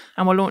agents,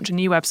 and will launch a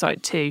new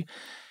website too.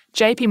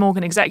 JP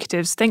Morgan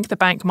executives think the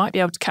bank might be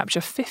able to capture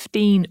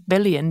 $15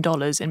 billion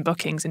in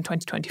bookings in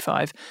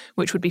 2025,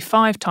 which would be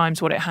 5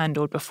 times what it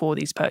handled before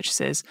these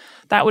purchases.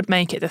 That would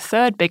make it the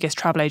third biggest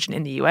travel agent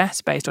in the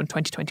US based on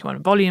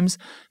 2021 volumes,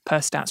 per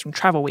stats from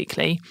Travel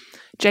Weekly.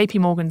 JP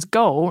Morgan's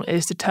goal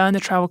is to turn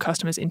the travel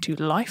customers into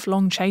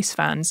lifelong Chase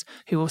fans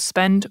who will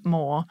spend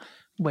more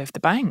with the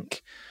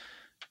bank.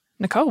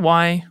 Nicole,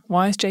 why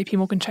is JP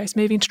Morgan Chase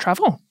moving to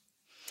travel?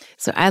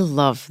 So I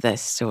love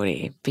this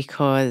story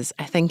because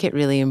I think it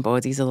really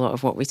embodies a lot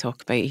of what we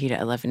talk about here at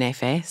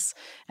 11FS,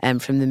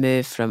 from the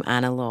move from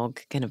analog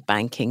kind of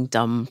banking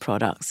dumb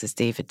products, as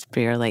David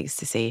Brear likes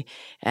to say,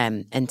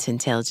 into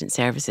intelligent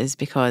services.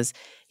 Because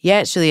yeah,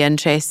 it's really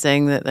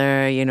interesting that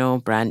they're,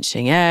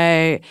 branching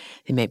out.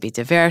 They might be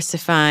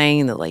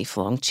diversifying, the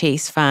lifelong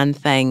Chase fan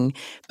thing.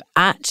 But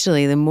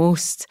actually the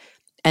most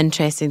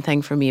interesting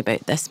thing for me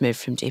about this move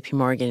from JP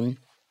Morgan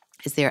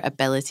is their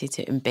ability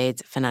to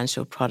embed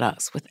financial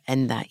products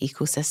within that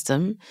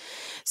ecosystem.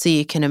 So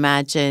you can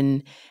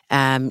imagine,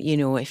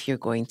 if you're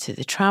going to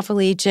the travel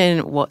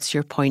agent, what's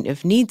your point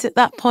of need at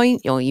that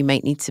point? You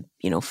might need to,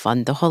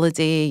 fund the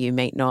holiday. You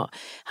might not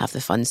have the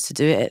funds to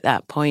do it at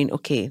that point.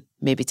 Okay,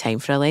 maybe time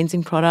for a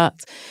lending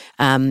product.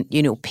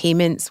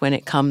 Payments when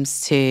it comes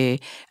to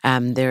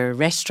their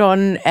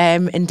restaurant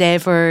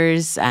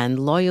endeavours and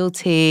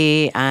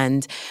loyalty,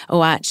 and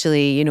how do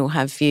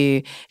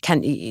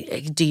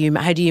you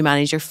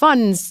manage your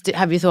funds?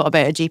 Have you thought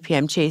about a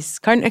JPM Chase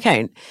current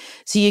account?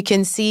 So you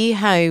can see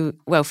how,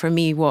 well, for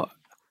me, what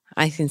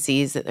I can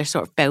see is that they're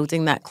sort of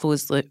building that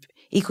closed loop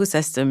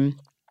ecosystem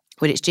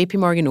where it's JP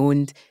Morgan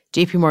owned,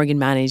 JP Morgan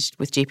managed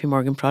with JP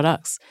Morgan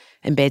products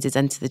embedded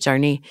into the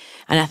journey.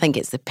 And I think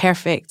it's the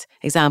perfect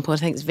example. I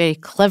think it's a very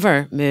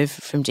clever move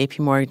from JP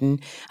Morgan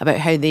about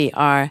how they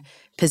are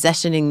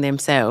positioning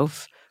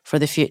themselves for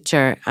the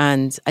future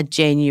and a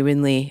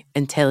genuinely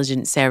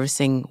intelligent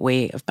servicing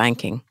way of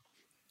banking.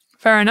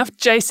 Fair enough.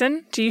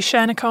 Jason, do you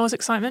share Nicole's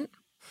excitement?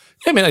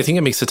 I mean, I think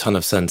it makes a ton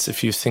of sense.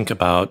 If you think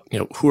about,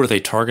 who are they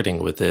targeting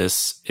with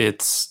this?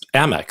 It's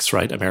Amex,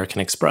 right?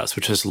 American Express,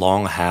 which has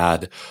long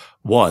had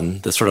one,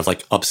 the sort of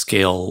like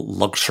upscale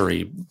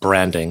luxury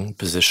branding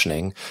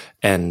positioning,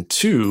 and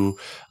two,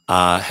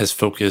 has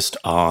focused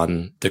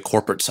on the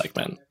corporate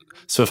segment.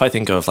 So if I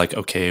think of like,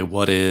 okay,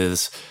 what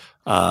is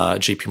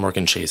JP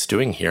Morgan Chase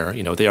doing here?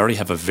 They already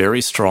have a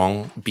very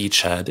strong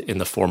beachhead in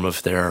the form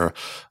of their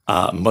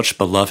much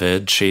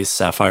beloved Chase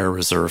Sapphire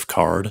Reserve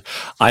card.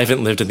 I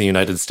haven't lived in the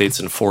United States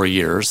in 4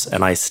 years,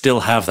 and I still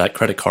have that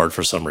credit card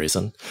for some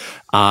reason.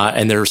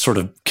 And they're sort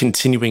of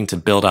continuing to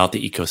build out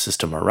the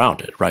ecosystem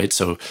around it, right?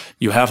 So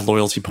you have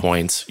loyalty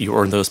points. You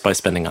earn those by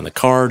spending on the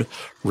card,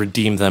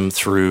 redeem them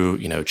through,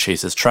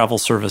 Chase's travel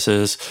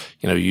services.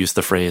 Use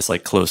the phrase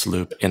like closed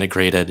loop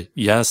integrated.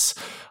 Yes.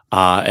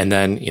 And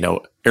then,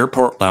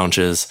 airport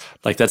lounges,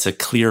 like that's a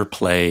clear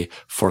play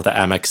for the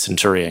Amex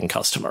Centurion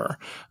customer.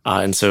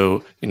 And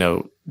so,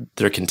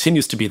 there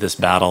continues to be this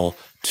battle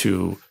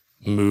to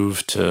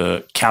move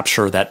to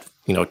capture that,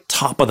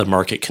 top of the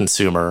market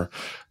consumer,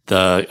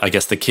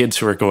 the kids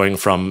who are going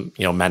from,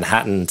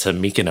 Manhattan to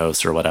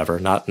Mykonos or whatever,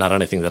 not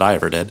anything that I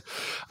ever did,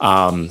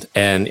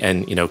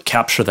 and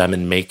capture them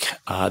and make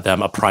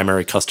them a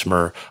primary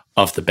customer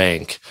of the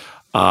bank.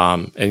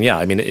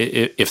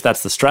 If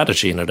that's the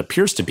strategy, and it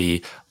appears to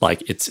be,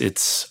 like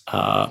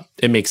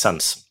it makes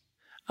sense.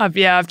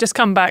 I've just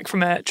come back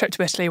from a trip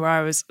to Italy where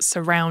I was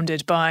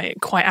surrounded by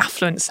quite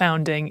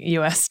affluent-sounding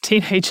US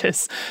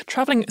teenagers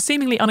traveling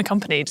seemingly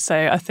unaccompanied.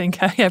 So I think,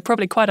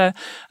 probably quite a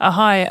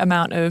high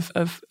amount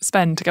of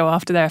spend to go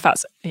after there. If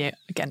that's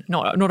again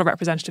not a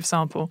representative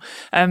sample.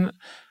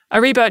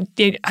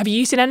 Ariba, have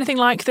you seen anything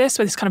like this,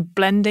 with this kind of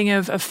blending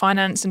of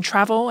finance and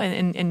travel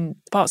in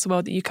parts of the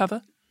world that you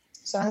cover?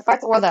 So in the part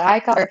of the world that I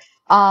cover,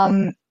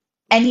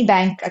 any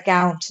bank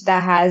account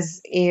that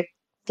has a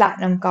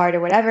platinum card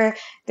or whatever,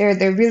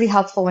 they're really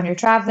helpful when you're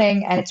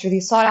traveling, and it's really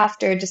sought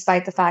after,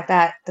 despite the fact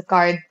that the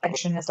card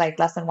penetration is like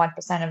less than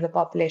 1% of the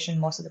population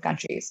in most of the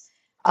countries.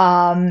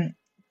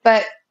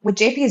 But what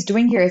JP is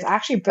doing here is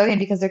actually brilliant,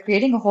 because they're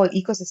creating a whole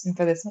ecosystem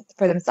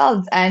for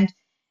themselves, and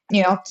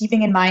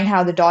keeping in mind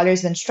how the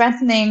dollar's been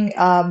strengthening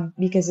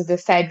because of the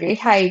Fed rate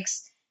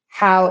hikes,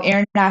 how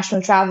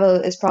international travel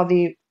is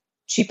probably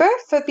cheaper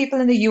for people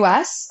in the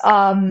US,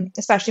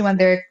 especially when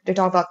they're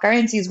talking about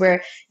currencies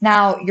where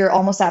now you're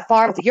almost at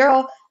par with the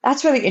euro.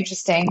 That's really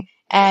interesting.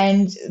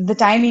 And the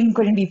timing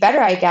couldn't be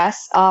better, I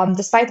guess,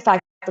 despite the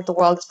fact that the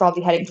world is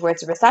probably heading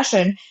towards a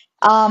recession.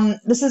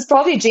 This is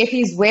probably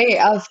JP's way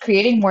of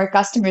creating more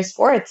customers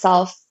for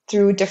itself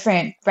through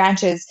different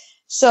branches.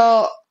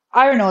 So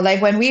I don't know,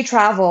 like when we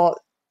travel,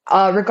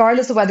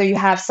 regardless of whether you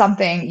have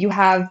something, you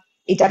have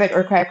a debit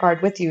or credit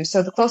card with you.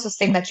 So the closest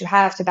thing that you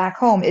have to back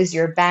home is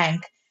your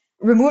bank.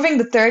 Removing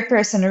the third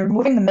person or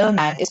removing the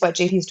middleman is what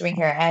JP is doing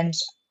here. And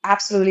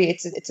absolutely,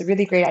 it's a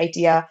really great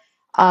idea.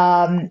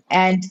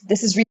 And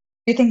this is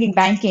rethinking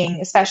banking,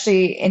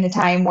 especially in a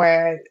time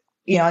where,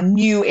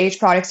 new age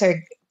products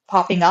are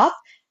popping up.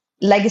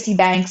 Legacy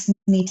banks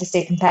need to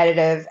stay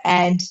competitive,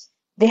 and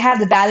they have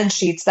the balance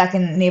sheets that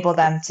can enable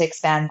them to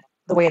expand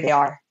the way they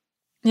are.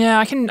 Yeah,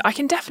 I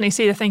can definitely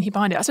see the thinking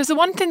behind it. I suppose the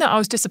one thing that I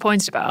was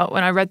disappointed about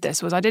when I read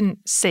this was I didn't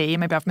see,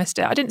 maybe I've missed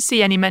it, I didn't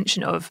see any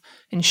mention of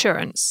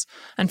insurance.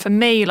 And for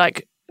me,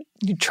 like,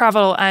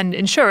 travel and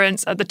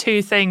insurance are the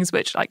two things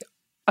which like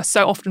are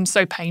so often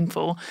so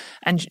painful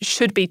and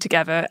should be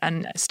together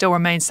and still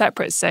remain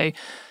separate. So,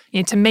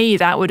 to me,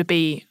 that would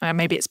be,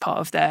 maybe it's part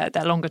of their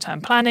longer term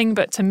planning,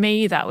 but to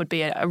me, that would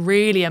be a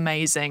really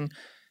amazing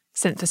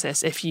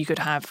synthesis if you could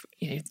have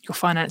your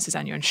finances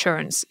and your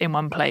insurance in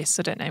one place.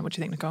 I don't know. What do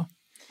you think, Nicole?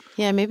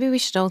 Yeah, maybe we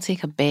should all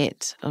take a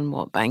bet on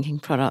what banking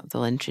product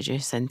they'll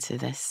introduce into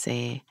this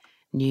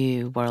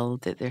new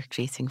world that they're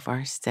creating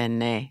first.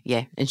 And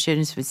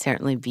insurance would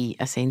certainly be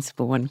a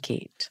sensible one,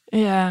 Kate.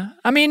 Yeah.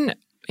 I mean,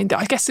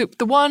 I guess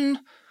the one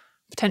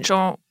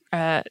potential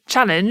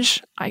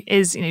challenge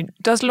is,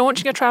 does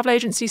launching a travel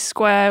agency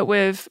square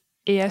with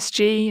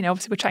ESG?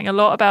 Obviously we're chatting a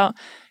lot about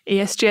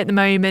ESG at the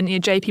moment.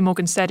 JP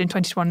Morgan said in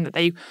 2021 that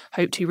they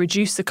hope to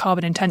reduce the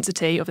carbon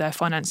intensity of their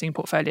financing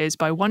portfolios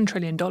by $1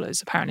 trillion,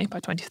 apparently, by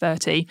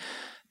 2030.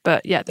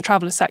 But the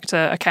travel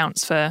sector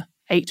accounts for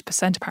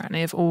 8%,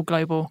 apparently, of all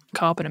global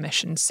carbon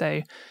emissions.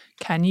 So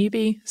can you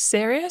be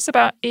serious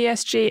about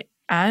ESG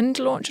and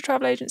launch a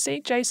travel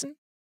agency, Jason?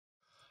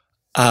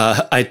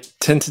 I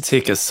tend to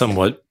take a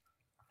somewhat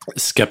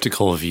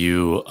skeptical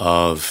view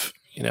of,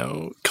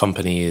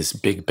 companies,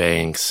 big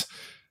banks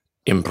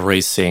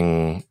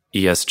embracing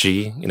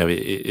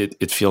ESG.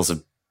 It feels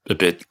a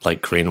bit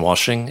like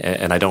greenwashing,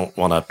 and I don't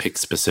want to pick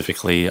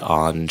specifically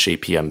on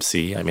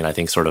JPMC. I mean, I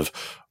think sort of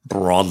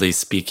broadly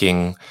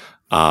speaking,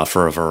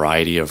 for a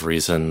variety of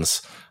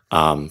reasons,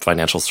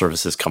 financial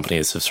services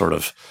companies have sort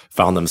of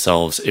found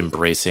themselves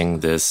embracing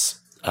this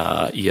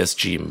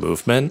ESG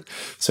movement.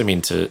 So, I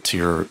mean, to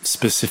your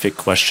specific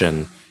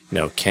question,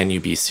 can you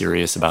be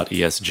serious about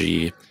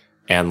ESG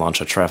and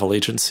launch a travel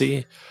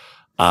agency?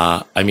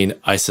 I mean,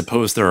 I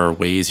suppose there are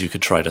ways you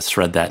could try to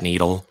thread that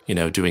needle,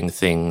 doing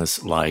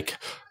things like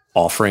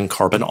offering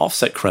carbon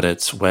offset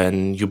credits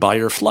when you buy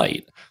your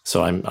flight.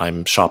 So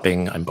I'm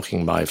shopping, I'm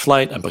booking my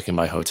flight, I'm booking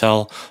my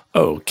hotel.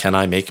 Oh, can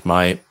I make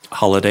my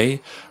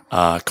holiday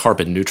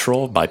carbon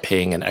neutral by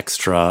paying an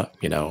extra,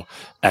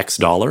 X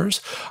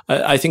dollars?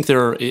 I think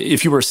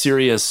if you were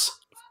serious,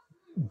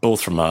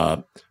 both from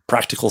a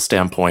practical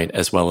standpoint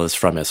as well as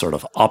from a sort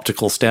of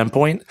optical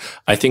standpoint,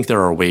 I think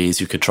there are ways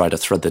you could try to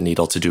thread the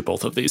needle to do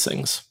both of these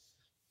things.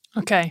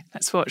 Okay,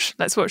 let's watch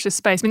this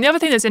space. I mean, the other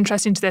thing that's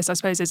interesting to this, I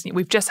suppose, is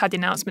we've just had the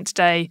announcement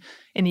today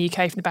in the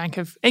UK from the Bank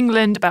of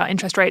England about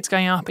interest rates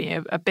going up,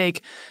 a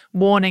big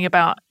warning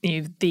about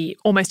the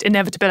almost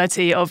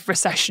inevitability of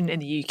recession in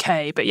the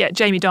UK. But yet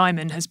Jamie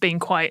Dimon has been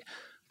quite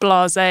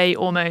blasé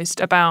almost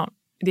about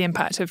the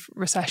impact of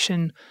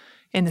recession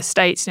in the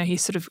States.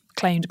 He's sort of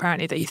claimed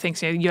apparently that he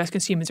thinks US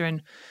consumers are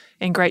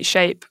in great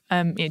shape.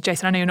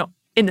 Jason, I know you're not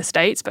in the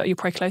States, but you're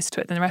probably closer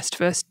to it than the rest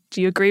of us.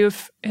 Do you agree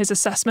with his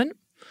assessment?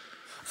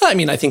 I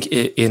mean, I think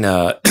in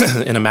a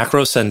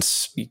macro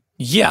sense,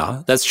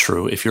 yeah, that's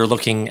true. If you're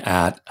looking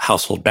at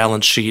household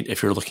balance sheet,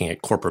 if you're looking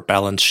at corporate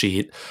balance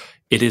sheet,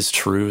 it is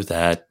true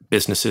that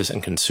businesses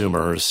and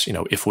consumers,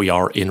 if we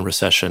are in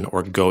recession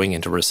or going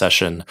into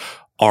recession,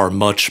 are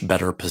much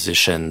better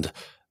positioned,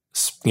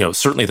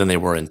 certainly than they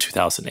were in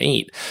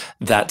 2008.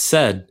 That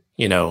said,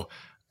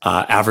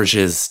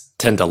 averages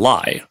tend to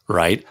lie,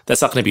 right?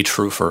 That's not going to be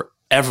true for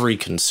every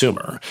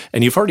consumer.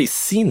 And you've already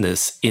seen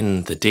this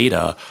in the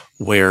data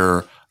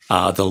where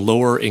the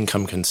lower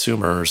income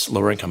consumers,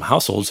 lower income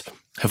households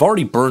have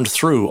already burned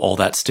through all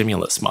that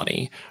stimulus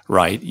money,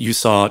 right? You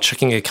saw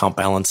checking account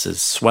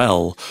balances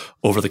swell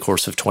over the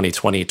course of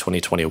 2020,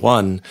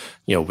 2021,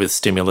 with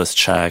stimulus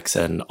checks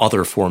and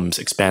other forms,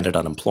 expanded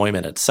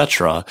unemployment, et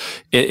cetera.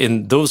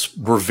 And those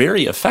were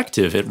very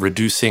effective at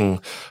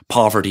reducing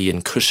poverty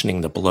and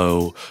cushioning the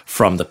blow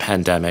from the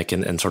pandemic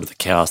and sort of the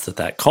chaos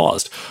that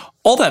caused.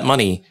 All that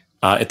money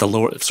at the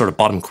lower sort of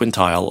bottom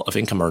quintile of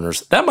income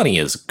earners, that money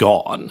is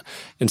gone.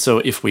 And so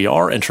if we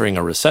are entering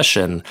a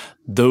recession,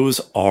 those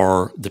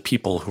are the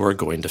people who are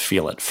going to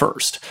feel it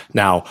first.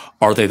 Now,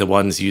 are they the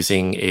ones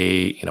using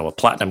a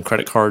platinum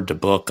credit card to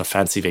book a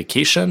fancy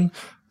vacation?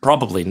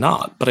 Probably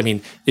not. But I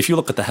mean, if you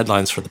look at the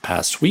headlines for the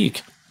past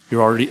week,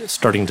 you're already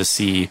starting to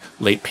see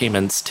late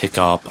payments tick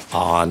up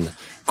on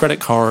credit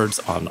cards,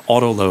 on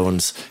auto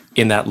loans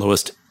in that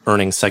lowest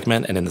earning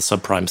segment and in the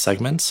subprime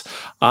segments.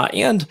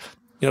 And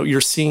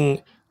you're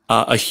seeing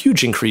a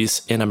huge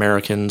increase in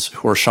Americans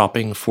who are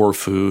shopping for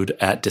food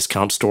at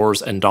discount stores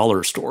and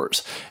dollar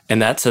stores.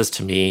 And that says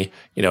to me,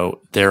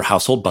 their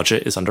household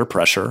budget is under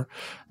pressure.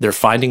 They're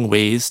finding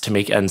ways to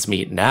make ends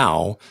meet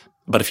now.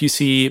 But if you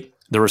see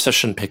the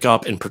recession pick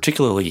up and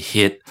particularly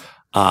hit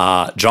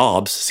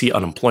jobs, see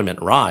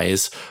unemployment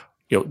rise,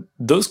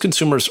 those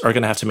consumers are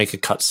going to have to make a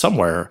cut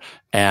somewhere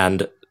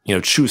and,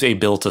 choose a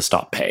bill to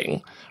stop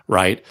paying,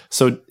 right?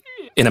 So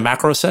in a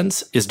macro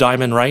sense, is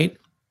Dimon right?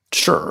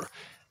 Sure.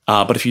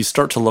 But if you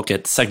start to look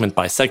at segment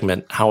by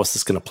segment, how is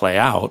this going to play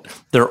out?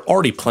 There are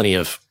already plenty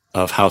of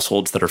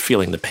households that are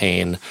feeling the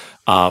pain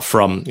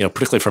from,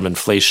 particularly from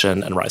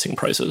inflation and rising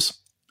prices.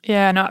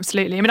 Yeah, no,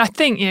 absolutely. I mean, I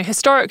think,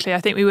 historically,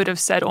 I think we would have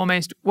said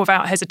almost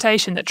without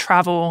hesitation that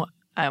travel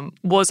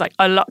was like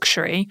a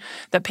luxury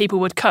that people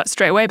would cut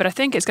straight away. But I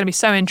think it's going to be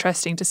so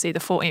interesting to see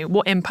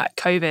what impact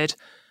COVID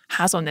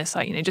has on this.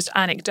 Like, just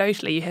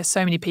anecdotally, you hear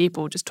so many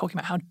people just talking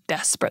about how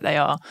desperate they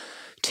are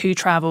to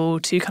travel,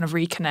 to kind of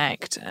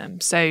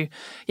reconnect. So,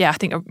 yeah, I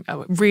think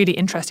a really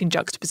interesting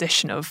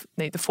juxtaposition of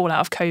the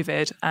fallout of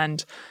COVID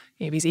and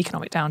these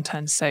economic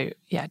downturns. So,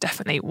 yeah,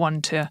 definitely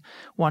one to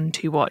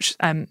watch.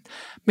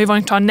 Move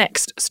on to our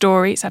next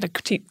story. So I had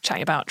to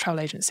chat about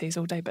travel agencies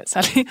all day, but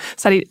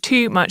sadly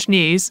too much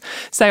news.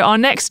 So our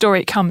next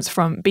story comes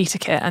from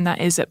BetaKit, and that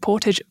is that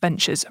Portage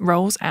Ventures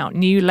rolls out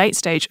new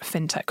late-stage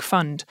fintech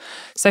fund.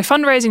 So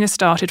fundraising has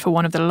started for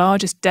one of the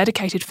largest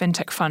dedicated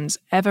fintech funds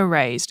ever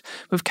raised,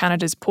 with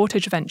Canada's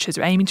Portage Ventures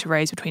aiming to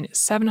raise between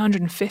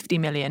 $750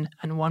 million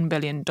and $1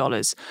 billion.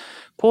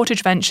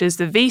 Portage Ventures,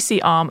 the VC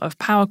arm of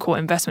PowerCore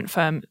investment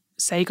firm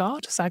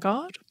Sagard,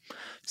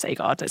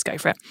 let's go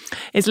for it,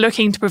 is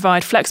looking to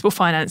provide flexible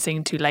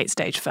financing to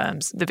late-stage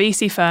firms. The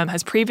VC firm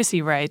has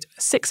previously raised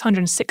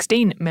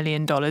 $616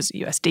 million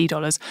USD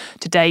dollars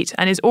to date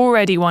and is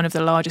already one of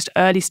the largest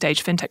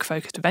early-stage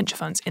fintech-focused venture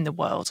funds in the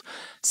world.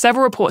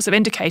 Several reports have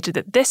indicated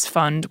that this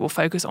fund will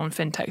focus on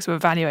fintechs with a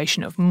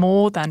valuation of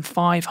more than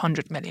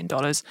 $500 million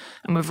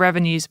and with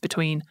revenues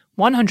between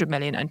 $100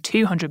 million and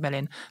 $200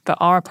 million that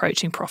are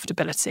approaching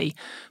profitability.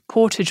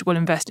 Portage will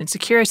invest in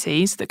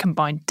securities that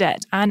combine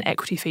debt and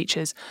equity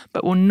features,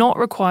 but will not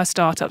require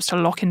startups to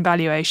lock in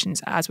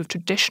valuations as with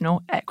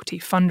traditional equity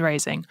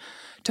fundraising.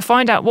 To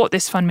find out what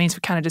this fund means for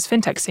Canada's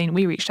fintech scene,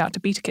 we reached out to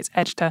BetaKit's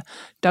editor,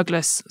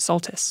 Douglas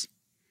Soltis.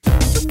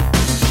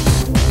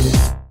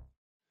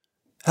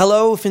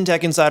 Hello,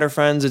 FinTech Insider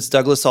friends. It's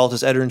Douglas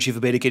Saltis, editor-in-chief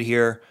of BetaKit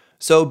here.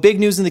 So,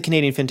 big news in the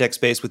Canadian fintech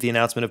space with the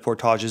announcement of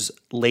Portage's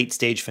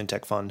late-stage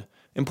fintech fund.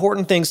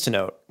 Important things to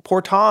note.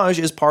 Portage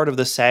is part of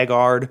the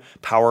Sagard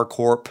Power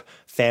Corp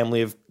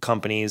family of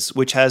companies,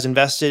 which has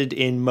invested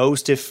in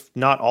most, if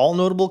not all,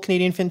 notable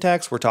Canadian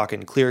fintechs. We're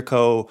talking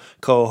Clearco,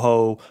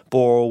 Coho,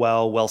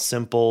 Borrowell,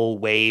 Wealthsimple,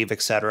 Wave,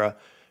 etc.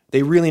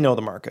 They really know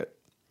the market.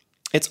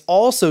 It's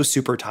also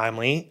super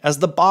timely, as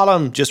the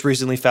bottom just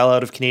recently fell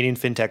out of Canadian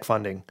fintech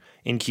funding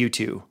in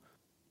Q2,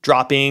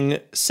 dropping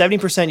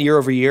 70% year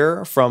over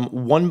year from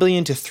 $1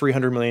 billion to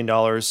 $300 million,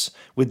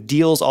 with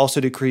deals also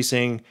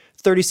decreasing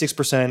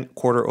 36%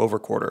 quarter over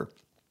quarter.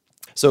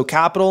 So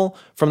capital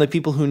from the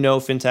people who know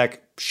fintech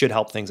should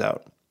help things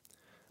out.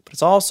 But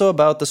it's also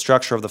about the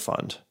structure of the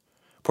fund.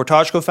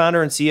 Portage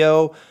co-founder and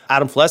CEO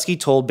Adam Fleski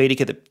told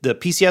BetaKit that the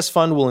PCS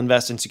fund will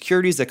invest in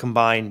securities that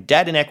combine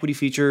debt and equity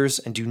features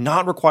and do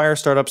not require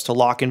startups to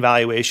lock in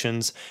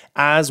valuations,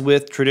 as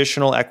with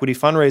traditional equity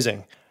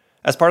fundraising.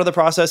 As part of the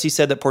process, he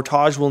said that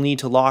Portage will need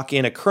to lock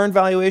in a current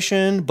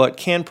valuation, but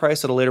can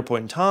price at a later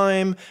point in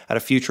time, at a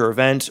future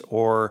event,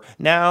 or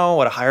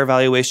now at a higher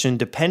valuation,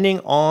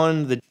 depending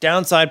on the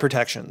downside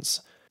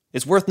protections.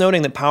 It's worth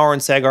noting that Power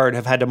and Sagard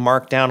have had to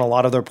mark down a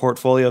lot of their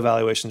portfolio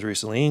valuations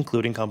recently,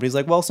 including companies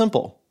like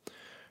Wealthsimple.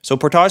 So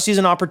Portage sees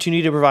an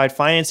opportunity to provide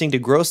financing to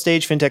growth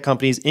stage fintech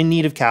companies in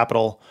need of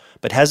capital,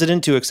 but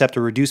hesitant to accept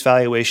a reduced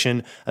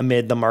valuation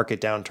amid the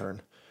market downturn.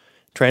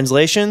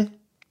 Translation,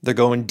 they're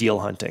going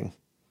deal hunting.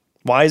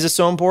 Why is this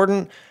so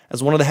important?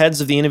 As one of the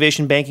heads of the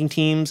innovation banking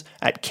teams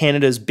at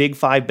Canada's Big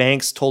Five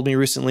banks told me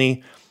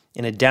recently,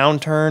 in a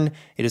downturn,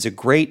 it is a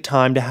great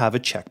time to have a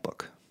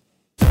checkbook.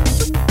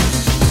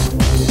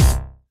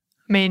 I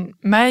mean,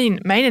 main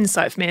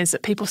insight for me is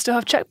that people still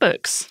have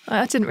checkbooks.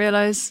 I didn't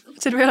realize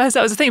that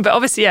was a thing. But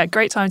obviously, yeah,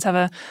 great time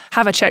to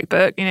have a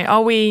checkbook. You know,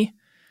 are we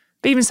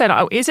even say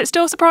like, is it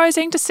still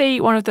surprising to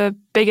see one of the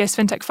biggest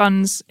fintech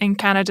funds in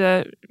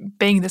Canada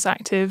being this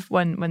active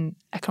when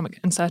economic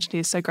uncertainty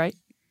is so great?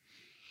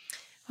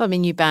 Well, I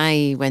mean, you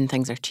buy when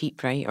things are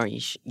cheap, right? Or you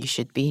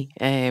should be.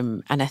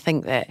 And I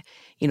think that,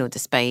 you know,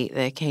 despite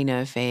the kind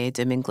of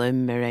doom and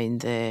gloom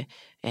around the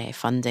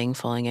funding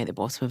falling out the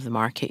bottom of the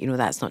market, you know,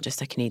 that's not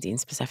just a Canadian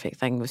specific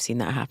thing. We've seen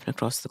that happen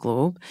across the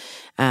globe.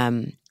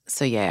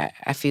 So, yeah,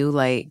 I feel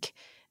like,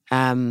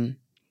 you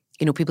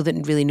know, people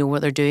that really know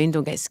what they're doing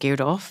don't get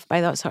scared off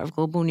by that sort of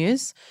global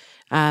news.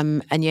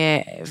 And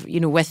yeah, you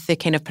know, with the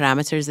kind of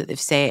parameters that they've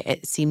set,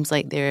 it seems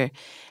like they're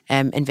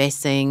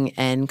investing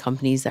in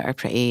companies that are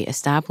pretty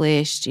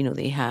established. You know,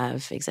 they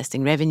have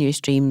existing revenue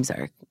streams that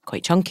are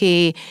quite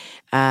chunky,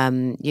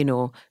 you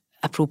know,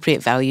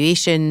 appropriate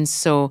valuations.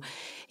 So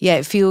yeah,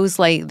 it feels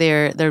like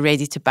they're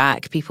ready to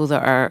back people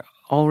that are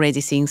already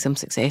seeing some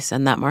success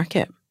in that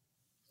market.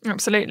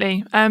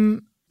 Absolutely.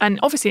 And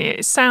obviously,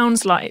 it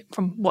sounds like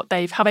from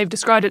how they've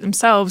described it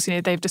themselves, you know,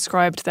 they've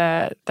described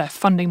their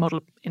funding model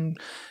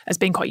as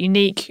being quite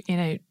unique. You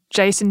know,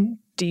 Jason,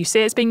 do you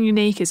see it as being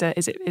unique? Is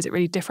it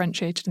really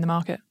differentiated in the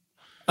market?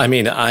 I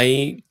mean,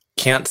 I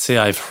can't say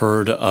I've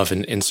heard of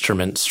an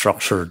instrument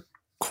structured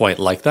quite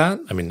like that.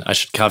 I mean, I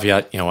should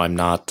caveat, you know, I'm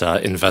not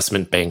an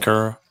investment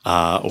banker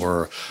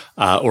or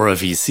a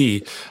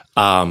VC.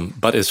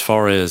 But as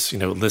far as, you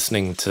know,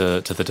 listening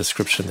to the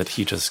description that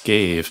he just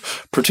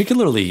gave,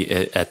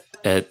 particularly at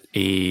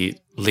a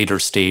later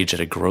stage, at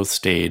a growth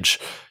stage,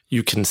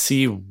 you can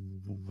see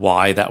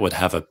why that would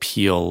have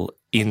appeal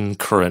in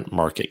current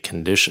market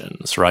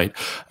conditions, right?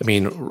 I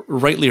mean,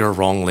 rightly or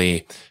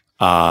wrongly,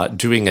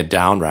 doing a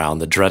down round,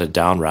 the dreaded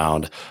down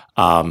round,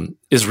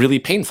 is really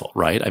painful,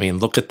 right? I mean,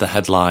 look at the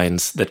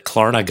headlines that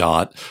Klarna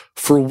got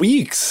for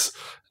weeks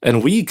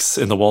and weeks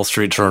in the Wall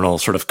Street Journal,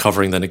 sort of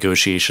covering the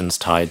negotiations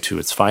tied to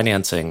its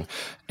financing.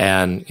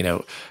 And, you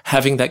know,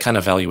 having that kind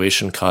of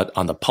valuation cut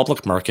on the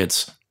public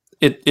markets,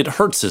 it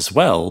hurts as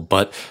well,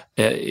 but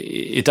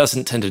it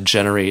doesn't tend to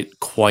generate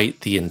quite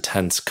the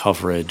intense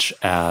coverage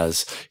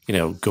as, you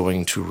know,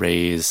 going to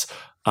raise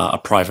a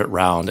private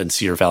round and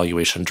see your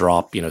valuation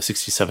drop, you know,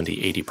 60,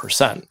 70,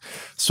 80%.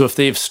 So if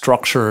they've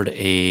structured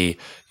a,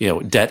 you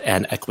know, debt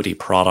and equity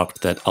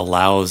product that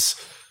allows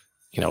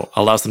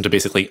them to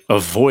basically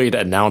avoid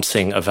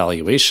announcing a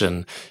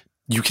valuation,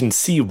 you can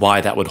see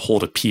why that would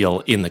hold appeal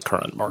in the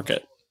current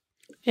market.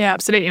 Yeah,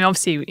 absolutely. And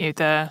obviously, you know,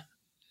 the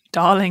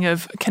darling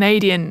of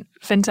Canadian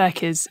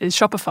fintech is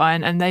Shopify,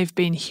 and they've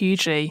been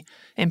hugely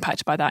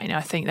impacted by that. You know,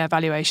 I think their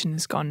valuation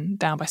has gone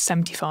down by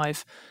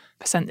 75%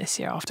 this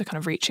year after kind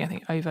of reaching, I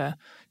think, over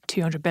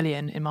 200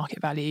 billion in market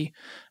value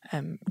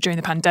during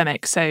the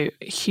pandemic. So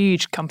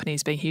huge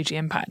companies being hugely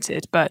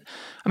impacted. But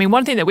I mean,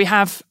 one thing that we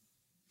have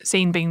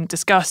seen being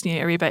discussed, you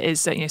know, Ariba,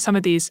 is that, you know, some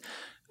of these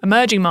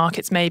emerging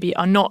markets maybe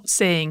are not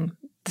seeing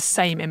the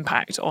same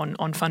impact on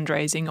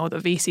fundraising, or the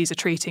VCs are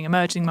treating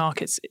emerging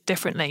markets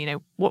differently. You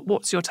know,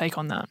 what's your take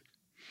on that?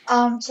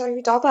 So if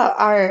you talk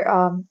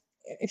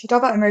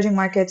about emerging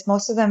markets,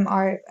 most of them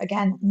are,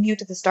 again, new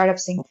to the startup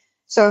scene.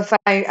 So if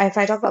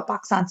I talk about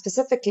Pakistan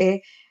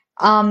specifically,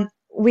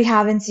 we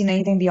haven't seen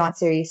anything beyond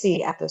Series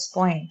C at this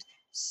point.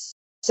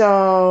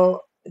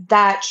 So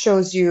that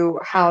shows you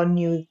how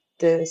new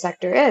the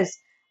sector is.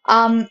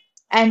 And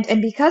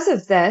because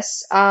of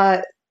this,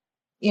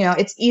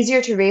 it's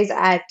easier to raise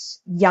at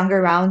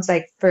younger rounds,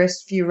 like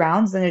first few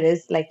rounds, than it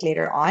is like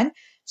later on.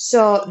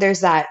 So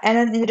there's that. And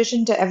then in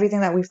addition to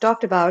everything that we've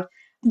talked about,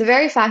 the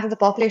very fact that the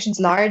population's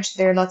large,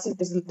 there's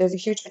a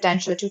huge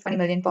potential, a 220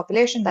 million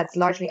population that's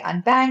largely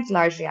unbanked,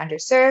 largely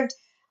underserved.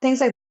 Things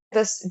like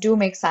this do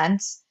make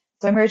sense.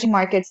 So emerging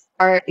markets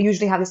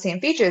usually have the same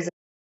features: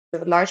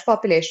 a large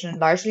population,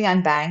 largely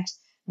unbanked,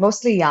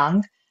 mostly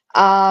young.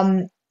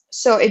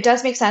 So it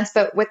does make sense.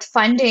 But with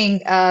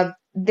funding,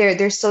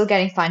 they're still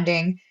getting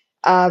funding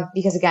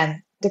because,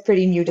 again, they're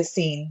pretty new to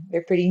scene.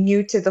 They're pretty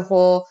new to the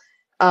whole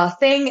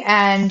thing.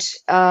 And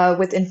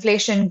with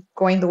inflation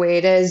going the way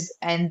it is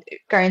and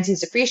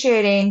currencies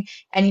depreciating,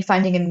 any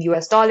funding in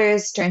US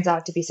dollars turns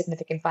out to be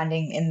significant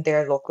funding in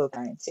their local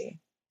currency.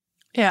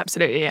 Yeah,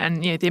 absolutely.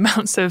 And the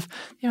amounts of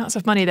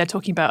money they're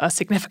talking about are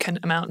significant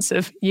amounts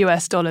of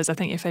US dollars. I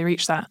think if they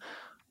reach that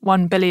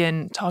 1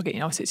 billion target,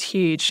 obviously it's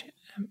huge.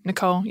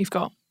 Nicole, you've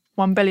got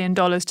 $1 billion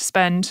to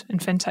spend in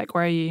fintech.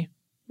 Where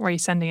are you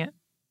sending it?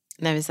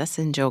 Now, is this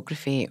in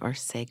geography or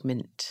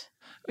segment?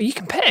 Well, you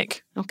can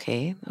pick.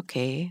 Okay.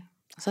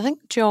 So I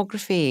think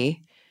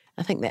geography,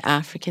 I think the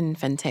African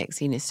fintech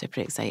scene is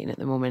super exciting at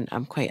the moment.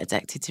 I'm quite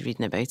addicted to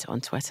reading about it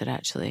on Twitter,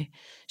 actually.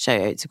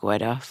 Shout out to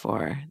Gwera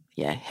for,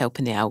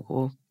 helping the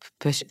algo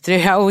push through.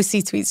 I always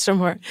see tweets from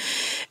her.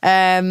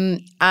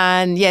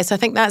 So I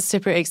think that's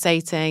super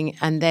exciting.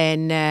 And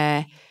then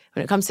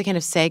when it comes to kind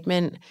of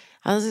segment,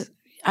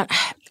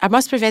 I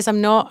must profess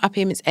I'm not a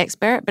payments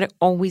expert, but it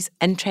always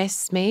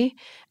interests me.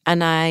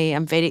 And I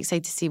am very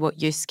excited to see what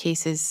use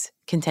cases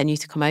continue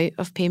to come out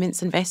of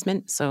payments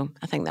investment. So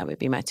I think that would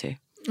be my two.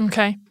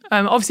 Okay.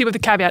 Obviously with the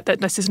caveat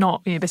that this is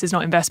not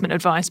investment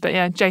advice, but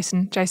yeah,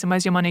 Jason,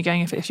 where's your money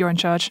going if you're in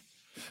charge?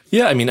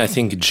 Yeah, I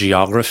think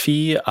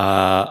geography,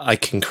 I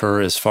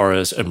concur as far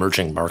as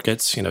emerging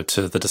markets,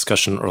 to the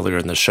discussion earlier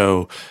in the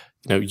show,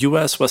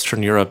 US,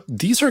 Western Europe,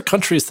 these are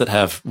countries that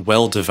have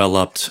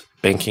well-developed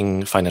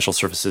banking financial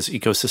services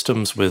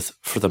ecosystems with,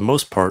 for the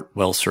most part,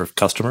 well-served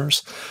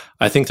customers.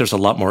 I think there's a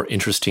lot more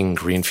interesting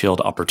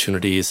greenfield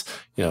opportunities,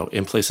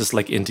 in places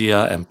like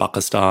India and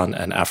Pakistan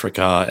and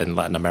Africa and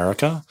Latin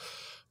America.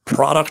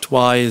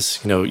 Product-wise,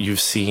 you've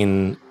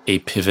seen a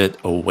pivot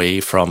away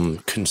from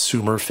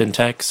consumer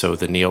fintech, so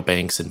the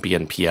neobanks and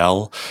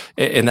BNPL,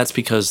 and that's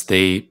because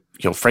they,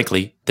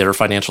 frankly, they're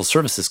financial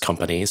services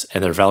companies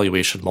and their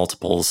valuation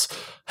multiples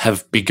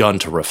have begun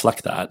to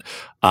reflect that.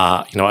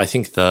 I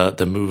think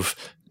the move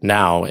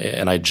now,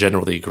 and I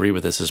generally agree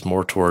with this, is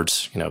more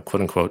towards,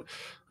 quote unquote,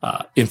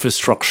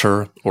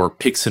 infrastructure or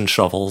picks and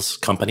shovels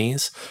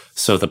companies.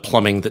 So the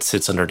plumbing that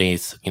sits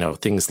underneath,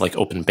 things like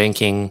open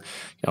banking,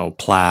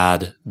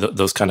 Plaid,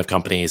 those kind of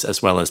companies,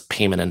 as well as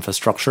payment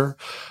infrastructure,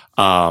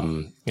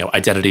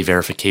 identity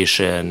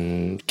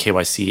verification,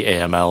 KYC,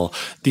 AML,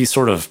 these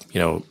sort of,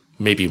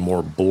 maybe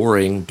more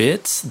boring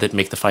bits that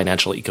make the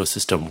financial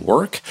ecosystem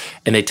work.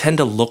 And they tend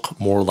to look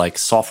more like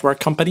software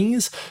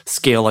companies,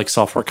 scale like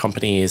software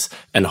companies,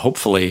 and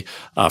hopefully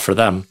for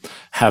them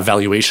have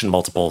valuation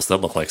multiples that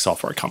look like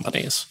software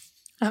companies.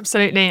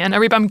 Absolutely. And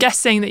Ariba, I'm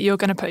guessing that you're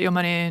going to put your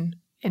money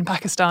in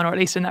Pakistan, or at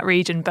least in that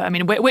region. But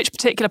which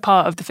particular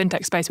part of the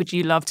fintech space would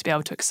you love to be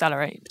able to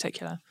accelerate in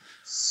particular?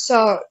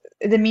 So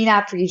the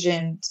MENAP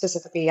region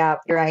specifically, yeah,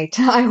 you're right.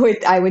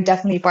 I would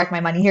definitely park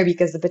my money here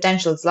because the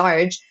potential is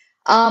large.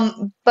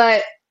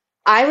 But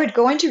I would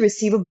go into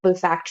receivable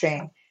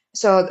factoring.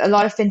 So a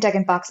lot of fintech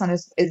in Pakistan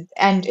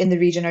and in the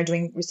region are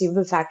doing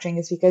receivable factoring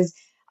is because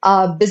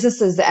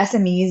businesses, the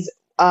SMEs,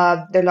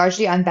 they're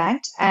largely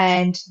unbanked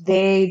and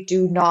they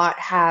do not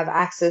have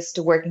access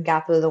to working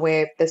capital the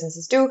way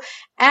businesses do.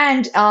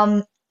 And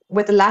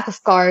with the lack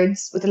of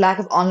cards, with the lack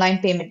of online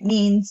payment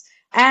means,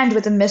 and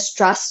with a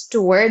mistrust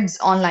towards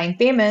online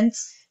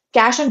payments,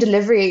 cash on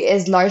delivery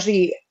is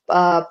largely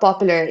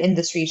popular in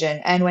this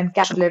region. And when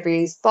cash on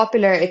delivery is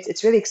popular,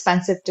 it's really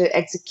expensive to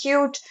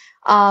execute,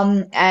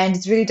 and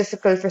it's really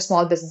difficult for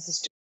small businesses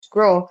to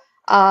grow.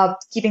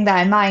 Keeping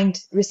that in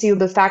mind,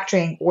 receivable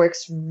factoring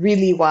works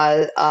really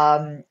well,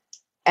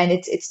 and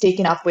it's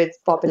taken up with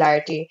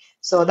popularity.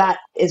 So that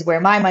is where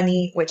my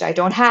money, which I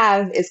don't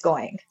have, is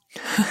going.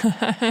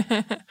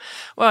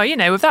 Well,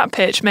 with that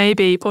pitch,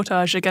 maybe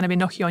Portage are going to be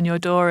knocking on your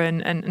door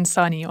and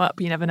signing you up.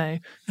 You never know.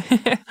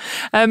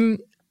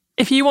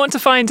 If you want to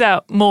find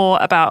out more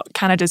about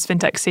Canada's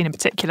fintech scene in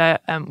particular,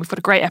 we've got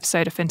a great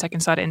episode of Fintech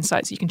Insider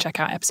Insights. You can check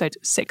out episode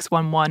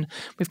 611.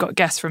 We've got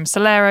guests from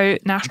Celero,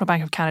 National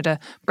Bank of Canada,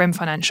 Brim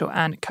Financial,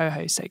 and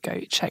Coho. So go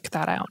check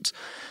that out.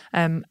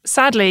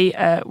 Sadly,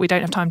 we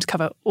don't have time to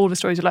cover all the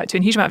stories we'd like to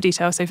in a huge amount of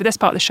detail. So for this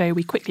part of the show,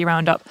 we quickly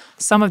round up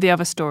some of the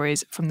other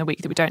stories from the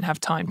week that we don't have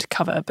time to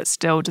cover, but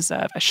still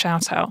deserve a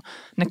shout out.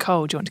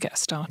 Nicole, do you want to get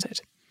us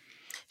started?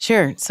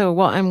 Sure. So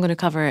what I'm going to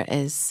cover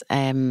is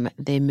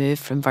the move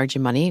from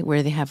Virgin Money,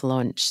 where they have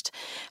launched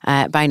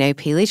buy now,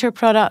 pay later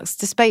products.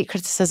 Despite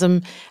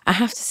criticism, I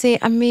have to say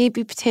I may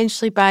be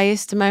potentially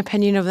biased in my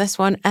opinion of this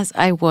one, as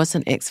I was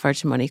an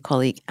ex-Virgin Money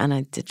colleague and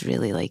I did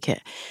really like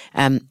it,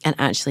 and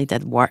actually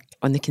did work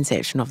on the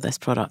conception of this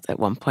product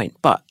at one point.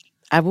 But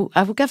I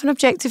will give an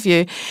objective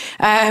view.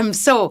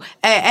 So,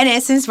 in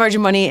essence,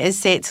 Virgin Money is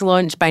set to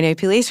launch Buy Now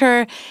Pay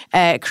Later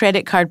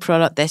credit card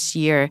product this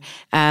year.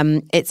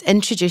 It's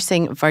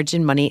introducing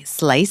Virgin Money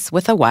Slice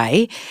with a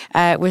Y,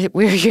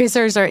 where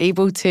users are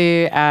able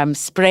to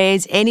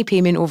spread any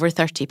payment over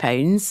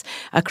 £30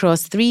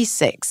 across 3,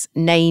 6,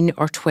 9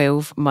 or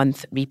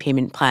 12-month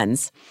repayment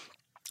plans.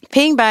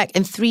 Paying back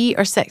in 3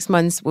 or 6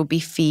 months will be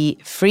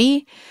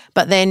fee-free,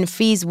 but then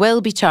fees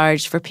will be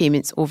charged for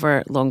payments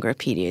over longer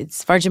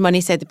periods. Virgin Money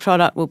said the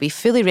product will be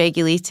fully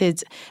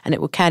regulated and it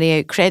will carry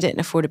out credit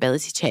and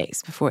affordability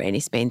checks before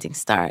any spending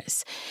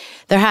starts.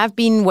 There have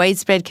been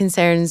widespread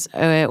concerns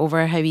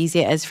over how easy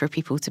it is for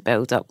people to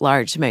build up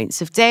large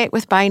amounts of debt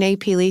with Buy Now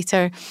Pay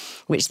Later,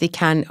 which they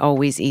can't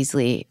always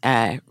easily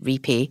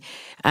repay.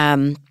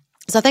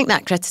 So I think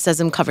that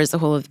criticism covers the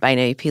whole of the Buy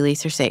Now Pay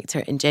Later sector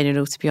in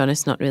general, to be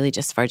honest, not really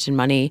just Virgin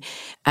Money.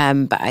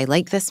 But I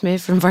like this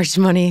move from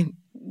Virgin Money,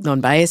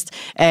 non-biased.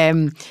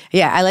 I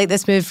like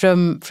this move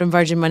from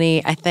Virgin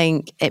Money. I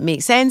think it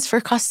makes sense for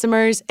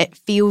customers. It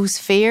feels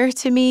fair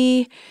to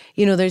me.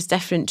 You know, there's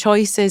different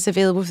choices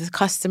available for the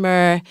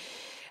customer.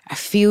 I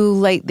feel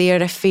like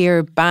they're a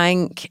fair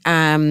bank.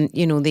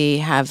 They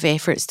have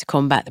efforts to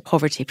combat the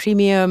poverty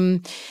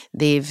premium.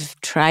 They've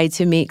tried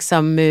to make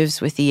some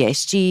moves with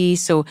ESG.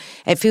 So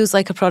it feels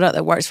like a product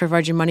that works for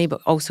Virgin Money, but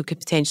also could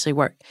potentially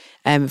work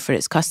for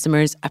its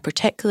customers. I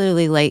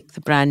particularly like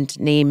the brand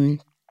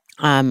name.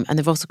 And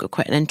they've also got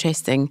quite an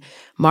interesting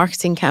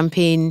marketing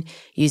campaign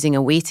using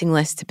a waiting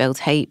list to build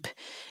hype,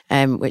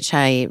 which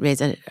I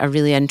read a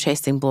really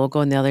interesting blog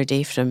on the other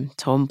day from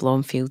Tom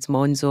Blomfield's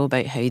Monzo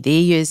about how they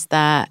used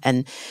that.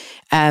 And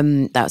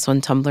that's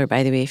on Tumblr,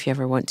 by the way, if you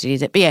ever want to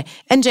read it. But yeah,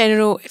 in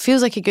general, it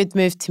feels like a good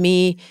move to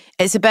me.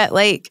 It's a bit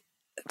like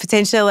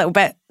potentially a little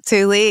bit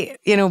too late,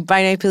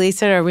 Buy Now Pay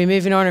Later. Are we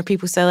moving on? Are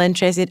people still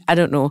interested? I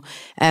don't know.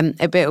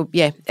 It'll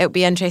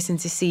be interesting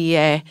to see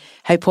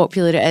how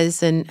popular it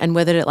is and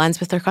whether it lands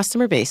with their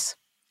customer base.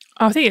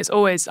 I think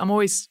I'm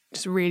always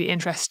just really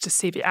interested to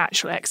see the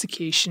actual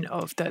execution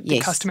of the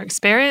customer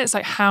experience.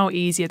 Like, how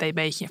easy are they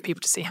making it for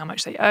people to see how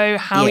much they owe?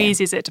 How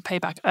easy is it to pay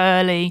back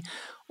early?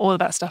 All of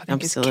that stuff, I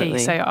think, is key.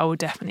 So I will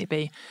definitely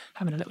be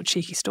having a little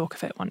cheeky stalk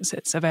of it once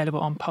it's available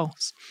on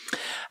Pulse.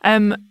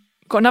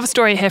 Got another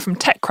story here from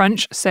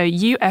TechCrunch. So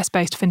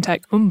US-based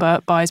fintech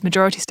Umba buys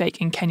majority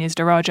stake in Kenya's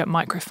Daraja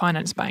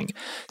Microfinance Bank.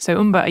 So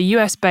Umba, a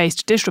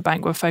US-based digital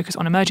bank with a focus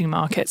on emerging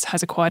markets,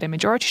 has acquired a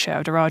majority share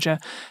of Daraja,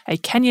 a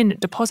Kenyan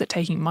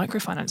deposit-taking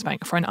microfinance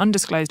bank, for an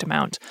undisclosed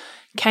amount.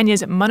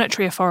 Kenya's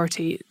monetary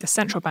authority, the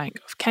Central Bank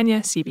of Kenya,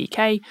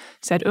 CBK,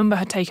 said Umba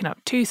had taken up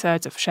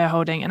 2/3 of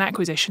shareholding, an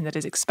acquisition that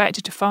is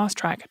expected to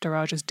fast-track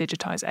Daraja's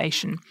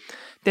digitisation.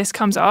 This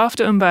comes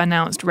after Umba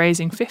announced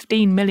raising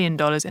 $15 million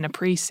in a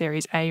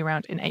pre-Series A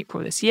round in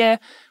April this year,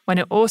 when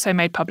it also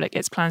made public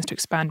its plans to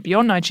expand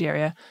beyond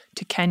Nigeria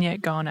to Kenya,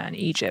 Ghana and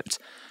Egypt.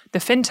 The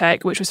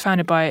fintech, which was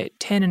founded by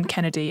Tiernan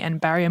Kennedy and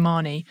Barry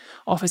Amani,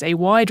 offers a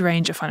wide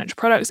range of financial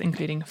products,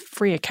 including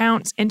free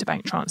accounts,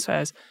 interbank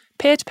transfers,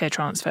 peer-to-peer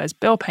transfers,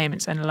 bill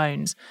payments and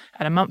loans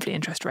at a monthly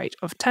interest rate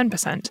of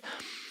 10%.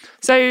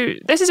 So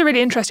this is a really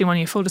interesting one.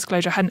 In full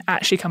disclosure, I hadn't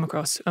actually come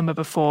across Umba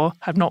before.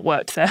 I've not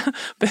worked there,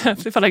 but I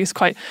feel like it's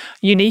quite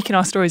unique in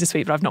our stories this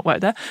week, but I've not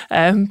worked there.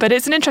 But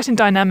it's an interesting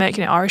dynamic.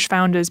 Irish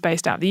founders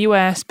based out of the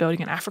US,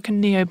 building an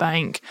African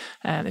neobank.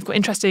 They've got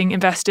interesting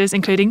investors,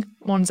 including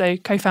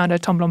Monzo co-founder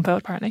Tom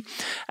Blomfield, apparently.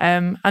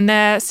 And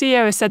their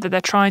CEO has said that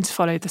they're trying to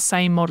follow the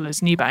same model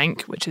as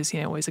Nubank, which is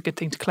always a good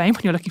thing to claim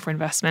when you're looking for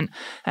investment,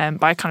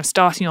 by kind of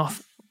starting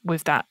off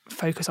with that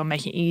focus on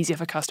making it easier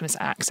for customers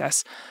to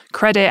access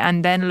credit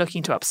and then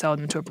looking to upsell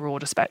them to a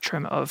broader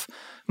spectrum of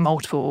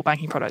multiple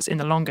banking products in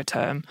the longer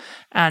term.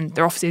 And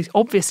they're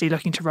obviously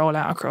looking to roll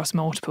out across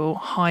multiple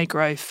high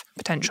growth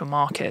potential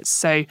markets.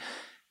 So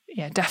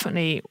yeah,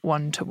 definitely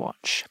one to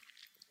watch.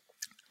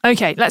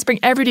 Okay, let's bring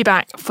everybody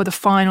back for the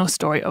final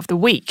story of the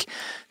week.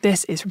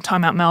 This is from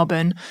Time Out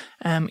Melbourne.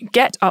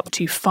 Get up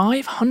to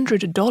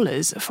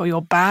 $500 for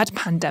your bad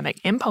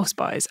pandemic impulse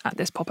buys at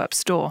this pop-up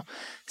store.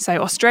 So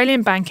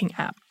Australian banking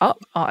app Up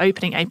are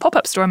opening a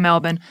pop-up store in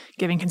Melbourne,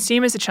 giving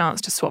consumers a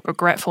chance to swap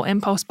regretful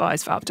impulse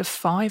buys for up to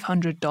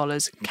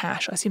 $500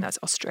 cash. I assume that's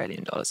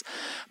Australian dollars.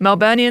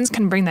 Melburnians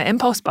can bring their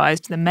impulse buys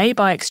to the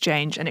Maybuy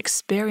Exchange, an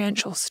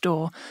experiential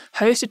store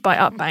hosted by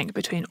Up Bank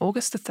between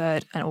August the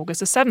 3rd and August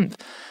the 7th.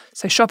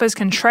 So shoppers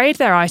can trade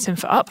their item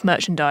for Up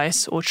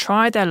merchandise or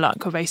try their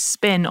luck with a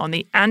spin on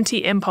the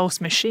anti-impulse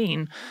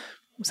machine.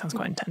 Sounds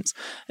quite intense.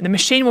 And the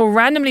machine will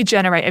randomly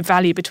generate a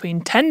value between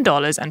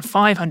 $10 and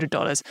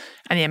 $500,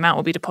 and the amount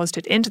will be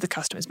deposited into the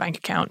customer's bank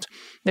account.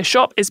 The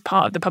shop is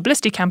part of the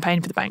publicity campaign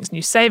for the bank's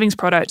new savings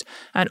product,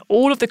 and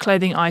all of the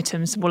clothing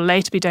items will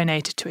later be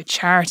donated to a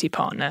charity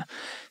partner.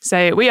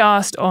 So we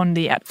asked on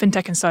the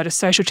FinTech Insider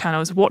social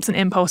channels, what's an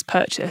impulse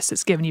purchase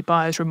that's given you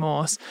buyer's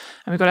remorse?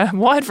 And we've got a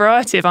wide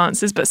variety of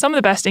answers, but some of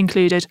the best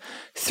included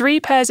 3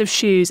 pairs of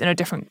shoes in a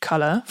different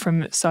colour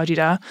from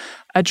Sajida,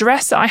 a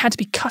dress that I had to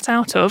be cut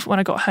out of when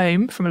I got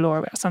home from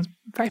Laura. That sounds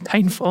very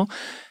painful.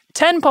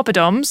 10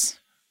 poppadoms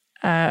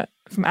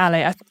from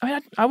Ale.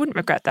 I wouldn't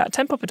regret that.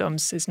 10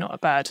 poppadoms is not a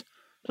bad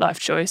life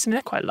choice. I mean,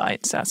 they're quite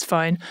light, so that's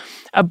fine.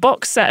 A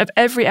box set of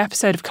every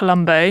episode of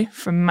Columbo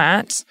from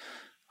Matt.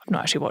 I've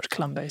not actually watched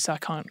Columbo, so I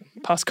can't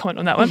pass comment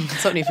on that one.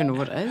 I don't even know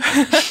what it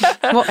is.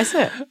 What is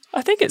it?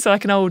 I think it's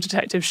like an old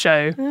detective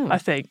show, I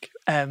think.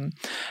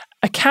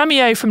 A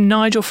cameo from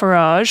Nigel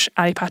Farage,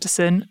 Ali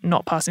Patterson,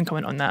 not passing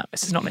comment on that.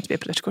 This is not meant to be a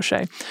political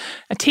show.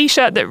 A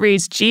T-shirt that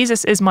reads,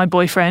 Jesus is my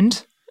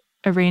boyfriend,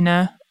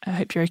 Irina, I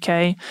hope you're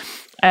okay.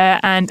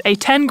 And a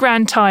 10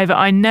 grand tie that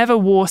I never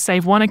wore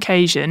save one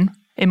occasion.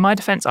 In my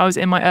defence, I was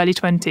in my early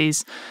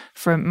 20s,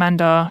 from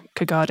Mandar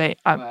Kagade.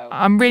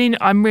 I'm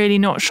really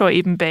not sure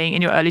even being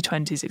in your early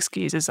 20s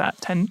excuses that.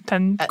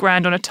 10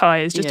 grand on a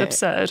tie is just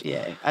absurd.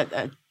 Yeah,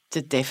 I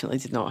definitely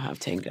did not have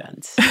 10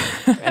 grand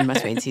in my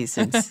 20s,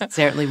 and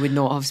certainly would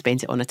not have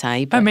spent it on a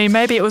tie. I mean,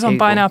 maybe it was on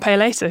buy now, pay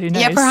later, who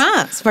knows? Yeah,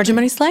 perhaps. Virgin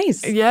Money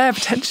Slice. Yeah,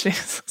 potentially.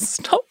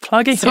 Stop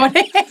plugging Sorry.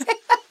 it.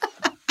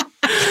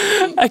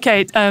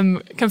 Okay,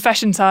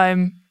 confession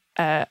time.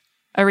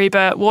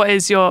 Ariba, what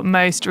is your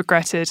most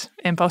regretted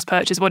impulse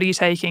purchase? What are you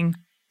taking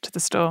to the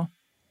store?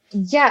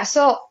 Yeah,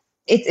 so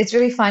it's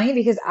really funny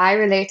because I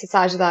relate to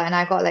Sajida, and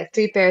I got like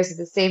 3 pairs of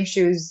the same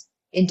shoes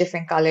in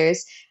different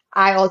colors.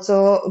 I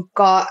also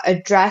got a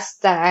dress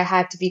that I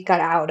had to be cut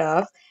out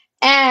of.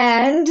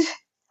 And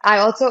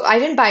I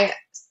didn't buy,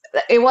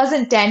 it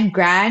wasn't 10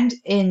 grand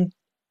in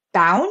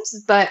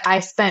pounds, but I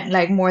spent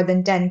like more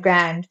than 10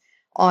 grand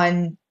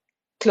on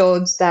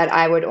clothes that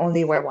I would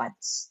only wear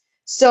once.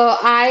 So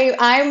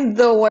I'm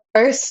the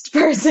worst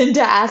person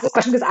to ask this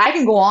question because I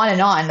can go on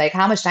and on. Like,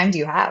 how much time do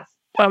you have?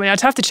 Well, I mean,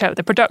 I'd have to check with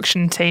the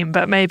production team,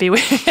 but maybe we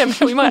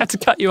might have to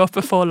cut you off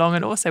before long.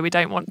 And also, we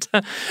don't want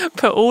to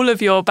put all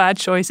of your bad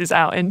choices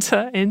out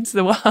into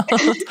the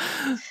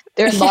world.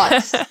 There are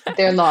lots.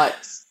 There are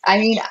lots. I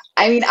mean,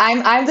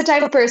 I'm the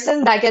type of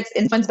person that gets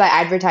influenced by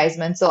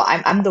advertisements, so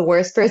I'm the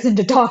worst person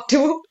to talk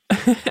to.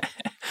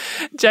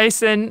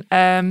 Jason,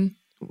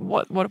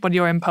 what are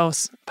your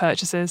impulse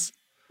purchases?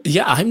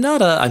 Yeah, I'm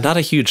not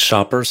a huge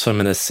shopper, so I'm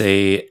going to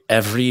say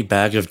every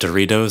bag of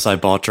Doritos I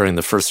bought during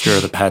the first year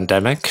of the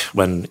pandemic,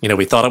 when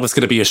we thought it was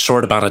going to be a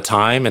short amount of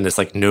time and there's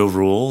like no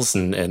rules,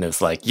 and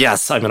it's like,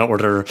 yes, I'm going to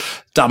order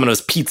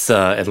Domino's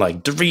pizza and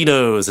like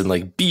Doritos and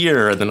like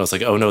beer, and then I was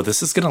like, oh no,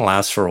 this is going to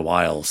last for a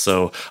while.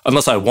 So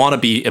unless I want to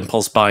be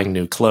impulse buying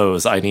new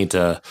clothes, I need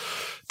to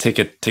take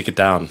it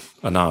down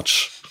a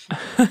notch.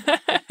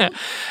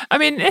 I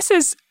mean, this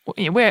is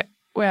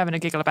we're having a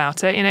giggle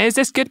about it. Is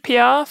this good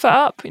PR for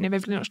Up?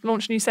 They've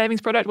launched a new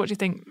savings product. What do you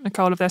think,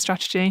 Nicole, of their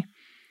strategy?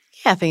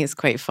 Yeah, I think it's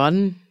quite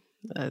fun.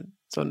 I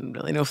don't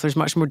really know if there's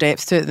much more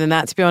depth to it than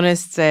that, to be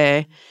honest.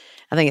 I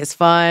think it's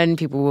fun.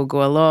 People will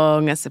go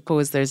along. I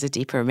suppose there's a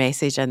deeper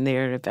message in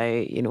there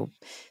about,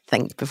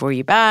 think before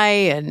you buy,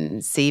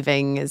 and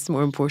saving is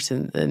more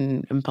important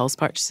than impulse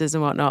purchases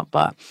and whatnot.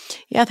 But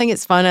yeah, I think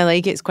it's fun. I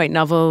like it. It's quite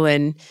novel,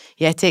 and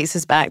yeah, it takes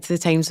us back to the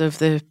times of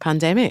the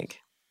pandemic.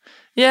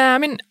 Yeah, I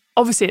mean,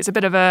 obviously it's a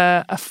bit of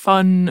a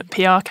fun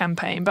PR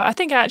campaign, but I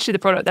think actually the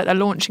product that they're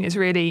launching is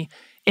really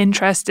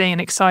interesting and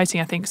exciting.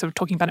 I think sort of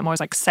talking about it more as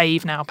like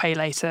save now, pay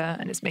later,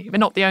 and they're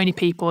not the only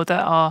people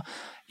that are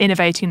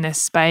innovating in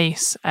this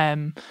space.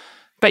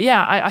 But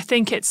yeah, I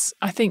think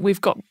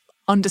we've got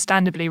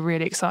understandably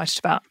really excited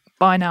about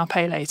buy now,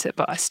 pay later,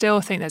 but I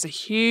still think there's a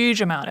huge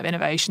amount of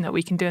innovation that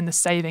we can do in the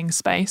savings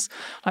space.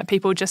 Like,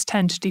 people just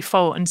tend to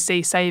default and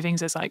see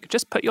savings as like,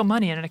 just put your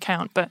money in an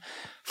account. But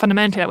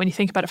fundamentally, like, when you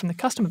think about it from the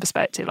customer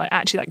perspective, like,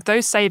 actually, like,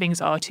 those savings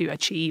are to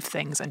achieve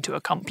things and to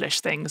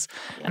accomplish things.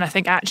 And I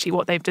think actually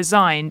what they've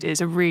designed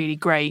is a really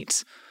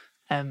great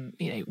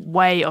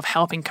way of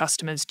helping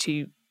customers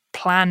to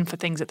plan for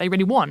things that they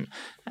really want,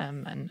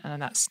 and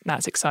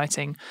that's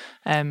exciting.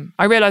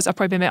 I realise I've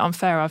probably been a bit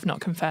unfair. I've not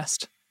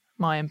confessed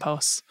my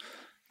impulse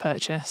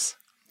purchase.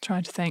 I'm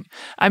trying to think.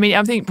 I mean,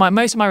 I think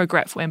most of my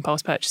regretful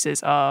impulse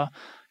purchases are,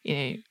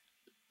 late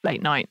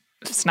night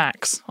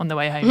snacks on the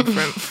way home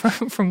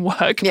from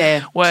work.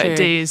 Yeah, work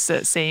dues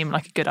that seem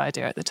like a good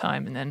idea at the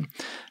time, and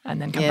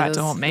then come back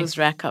to haunt me. Those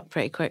rack up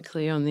pretty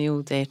quickly on the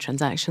old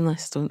transaction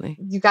list, don't they?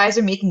 You guys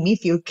are making me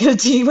feel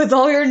guilty with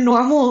all your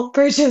normal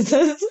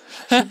purchases.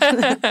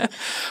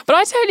 But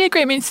I totally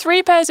agree. I mean,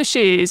 3 pairs of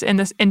shoes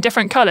in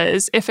different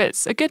colours, if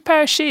it's a good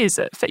pair of shoes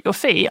that fit your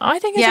feet, I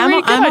think it's a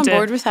really good idea. I'm on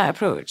board with that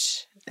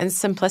approach and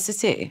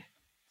simplicity.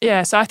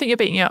 Yeah, so I think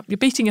you're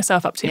beating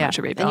yourself up too much,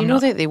 Ariba. And you know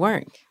that they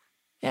work.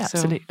 Yeah,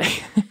 absolutely.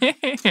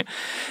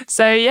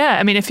 So yeah,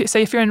 I mean,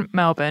 if you're in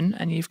Melbourne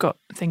and you've got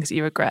things that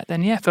you regret,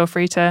 then yeah, feel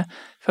free to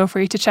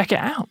check it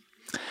out.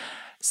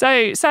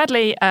 So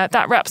sadly,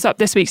 that wraps up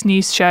this week's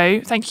news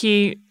show. Thank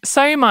you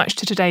so much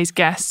to today's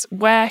guests.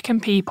 Where can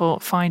people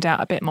find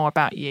out a bit more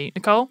about you,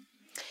 Nicole?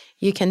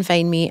 You can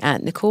find me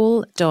at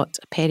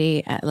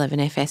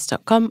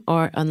nicole.perry@11fs.com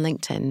or on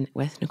LinkedIn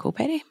with Nicole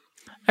Perry.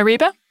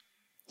 Ariba?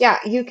 Yeah,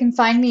 you can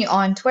find me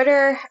on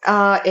Twitter.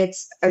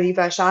 It's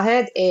Ariba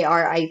Shahid,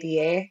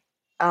 Ariba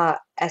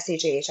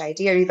Shahid,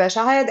 Ariba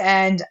Shahid,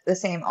 and the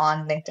same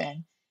on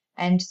LinkedIn.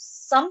 And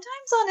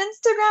sometimes on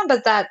Instagram,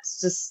 but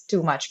that's just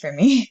too much for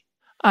me.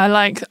 I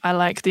like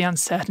the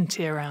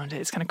uncertainty around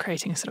it. It's kind of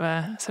creating a sort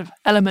of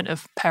element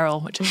of peril,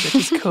 which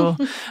is cool.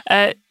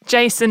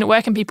 Jason,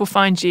 where can people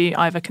find you,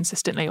 either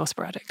consistently or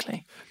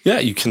sporadically? Yeah,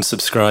 you can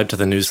subscribe to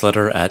the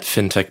newsletter at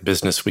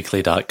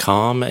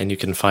fintechbusinessweekly.com, and you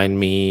can find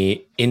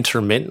me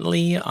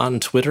intermittently on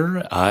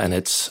Twitter, and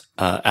it's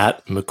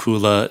at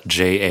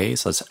MikulaJA,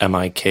 so that's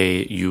MIKULAJA.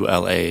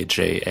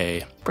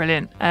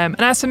 Brilliant. And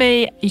as for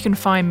me, you can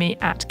find me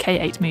at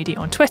K8Moody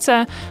on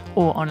Twitter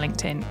or on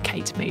LinkedIn,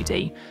 Kate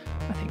Moody.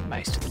 I think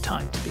most of the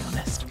time, to be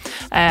honest.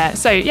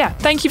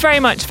 Thank you very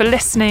much for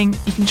listening.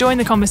 You can join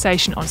the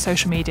conversation on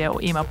social media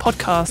or email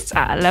podcasts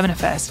at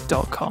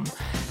 11fs.com.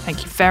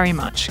 Thank you very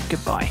much.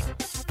 Goodbye.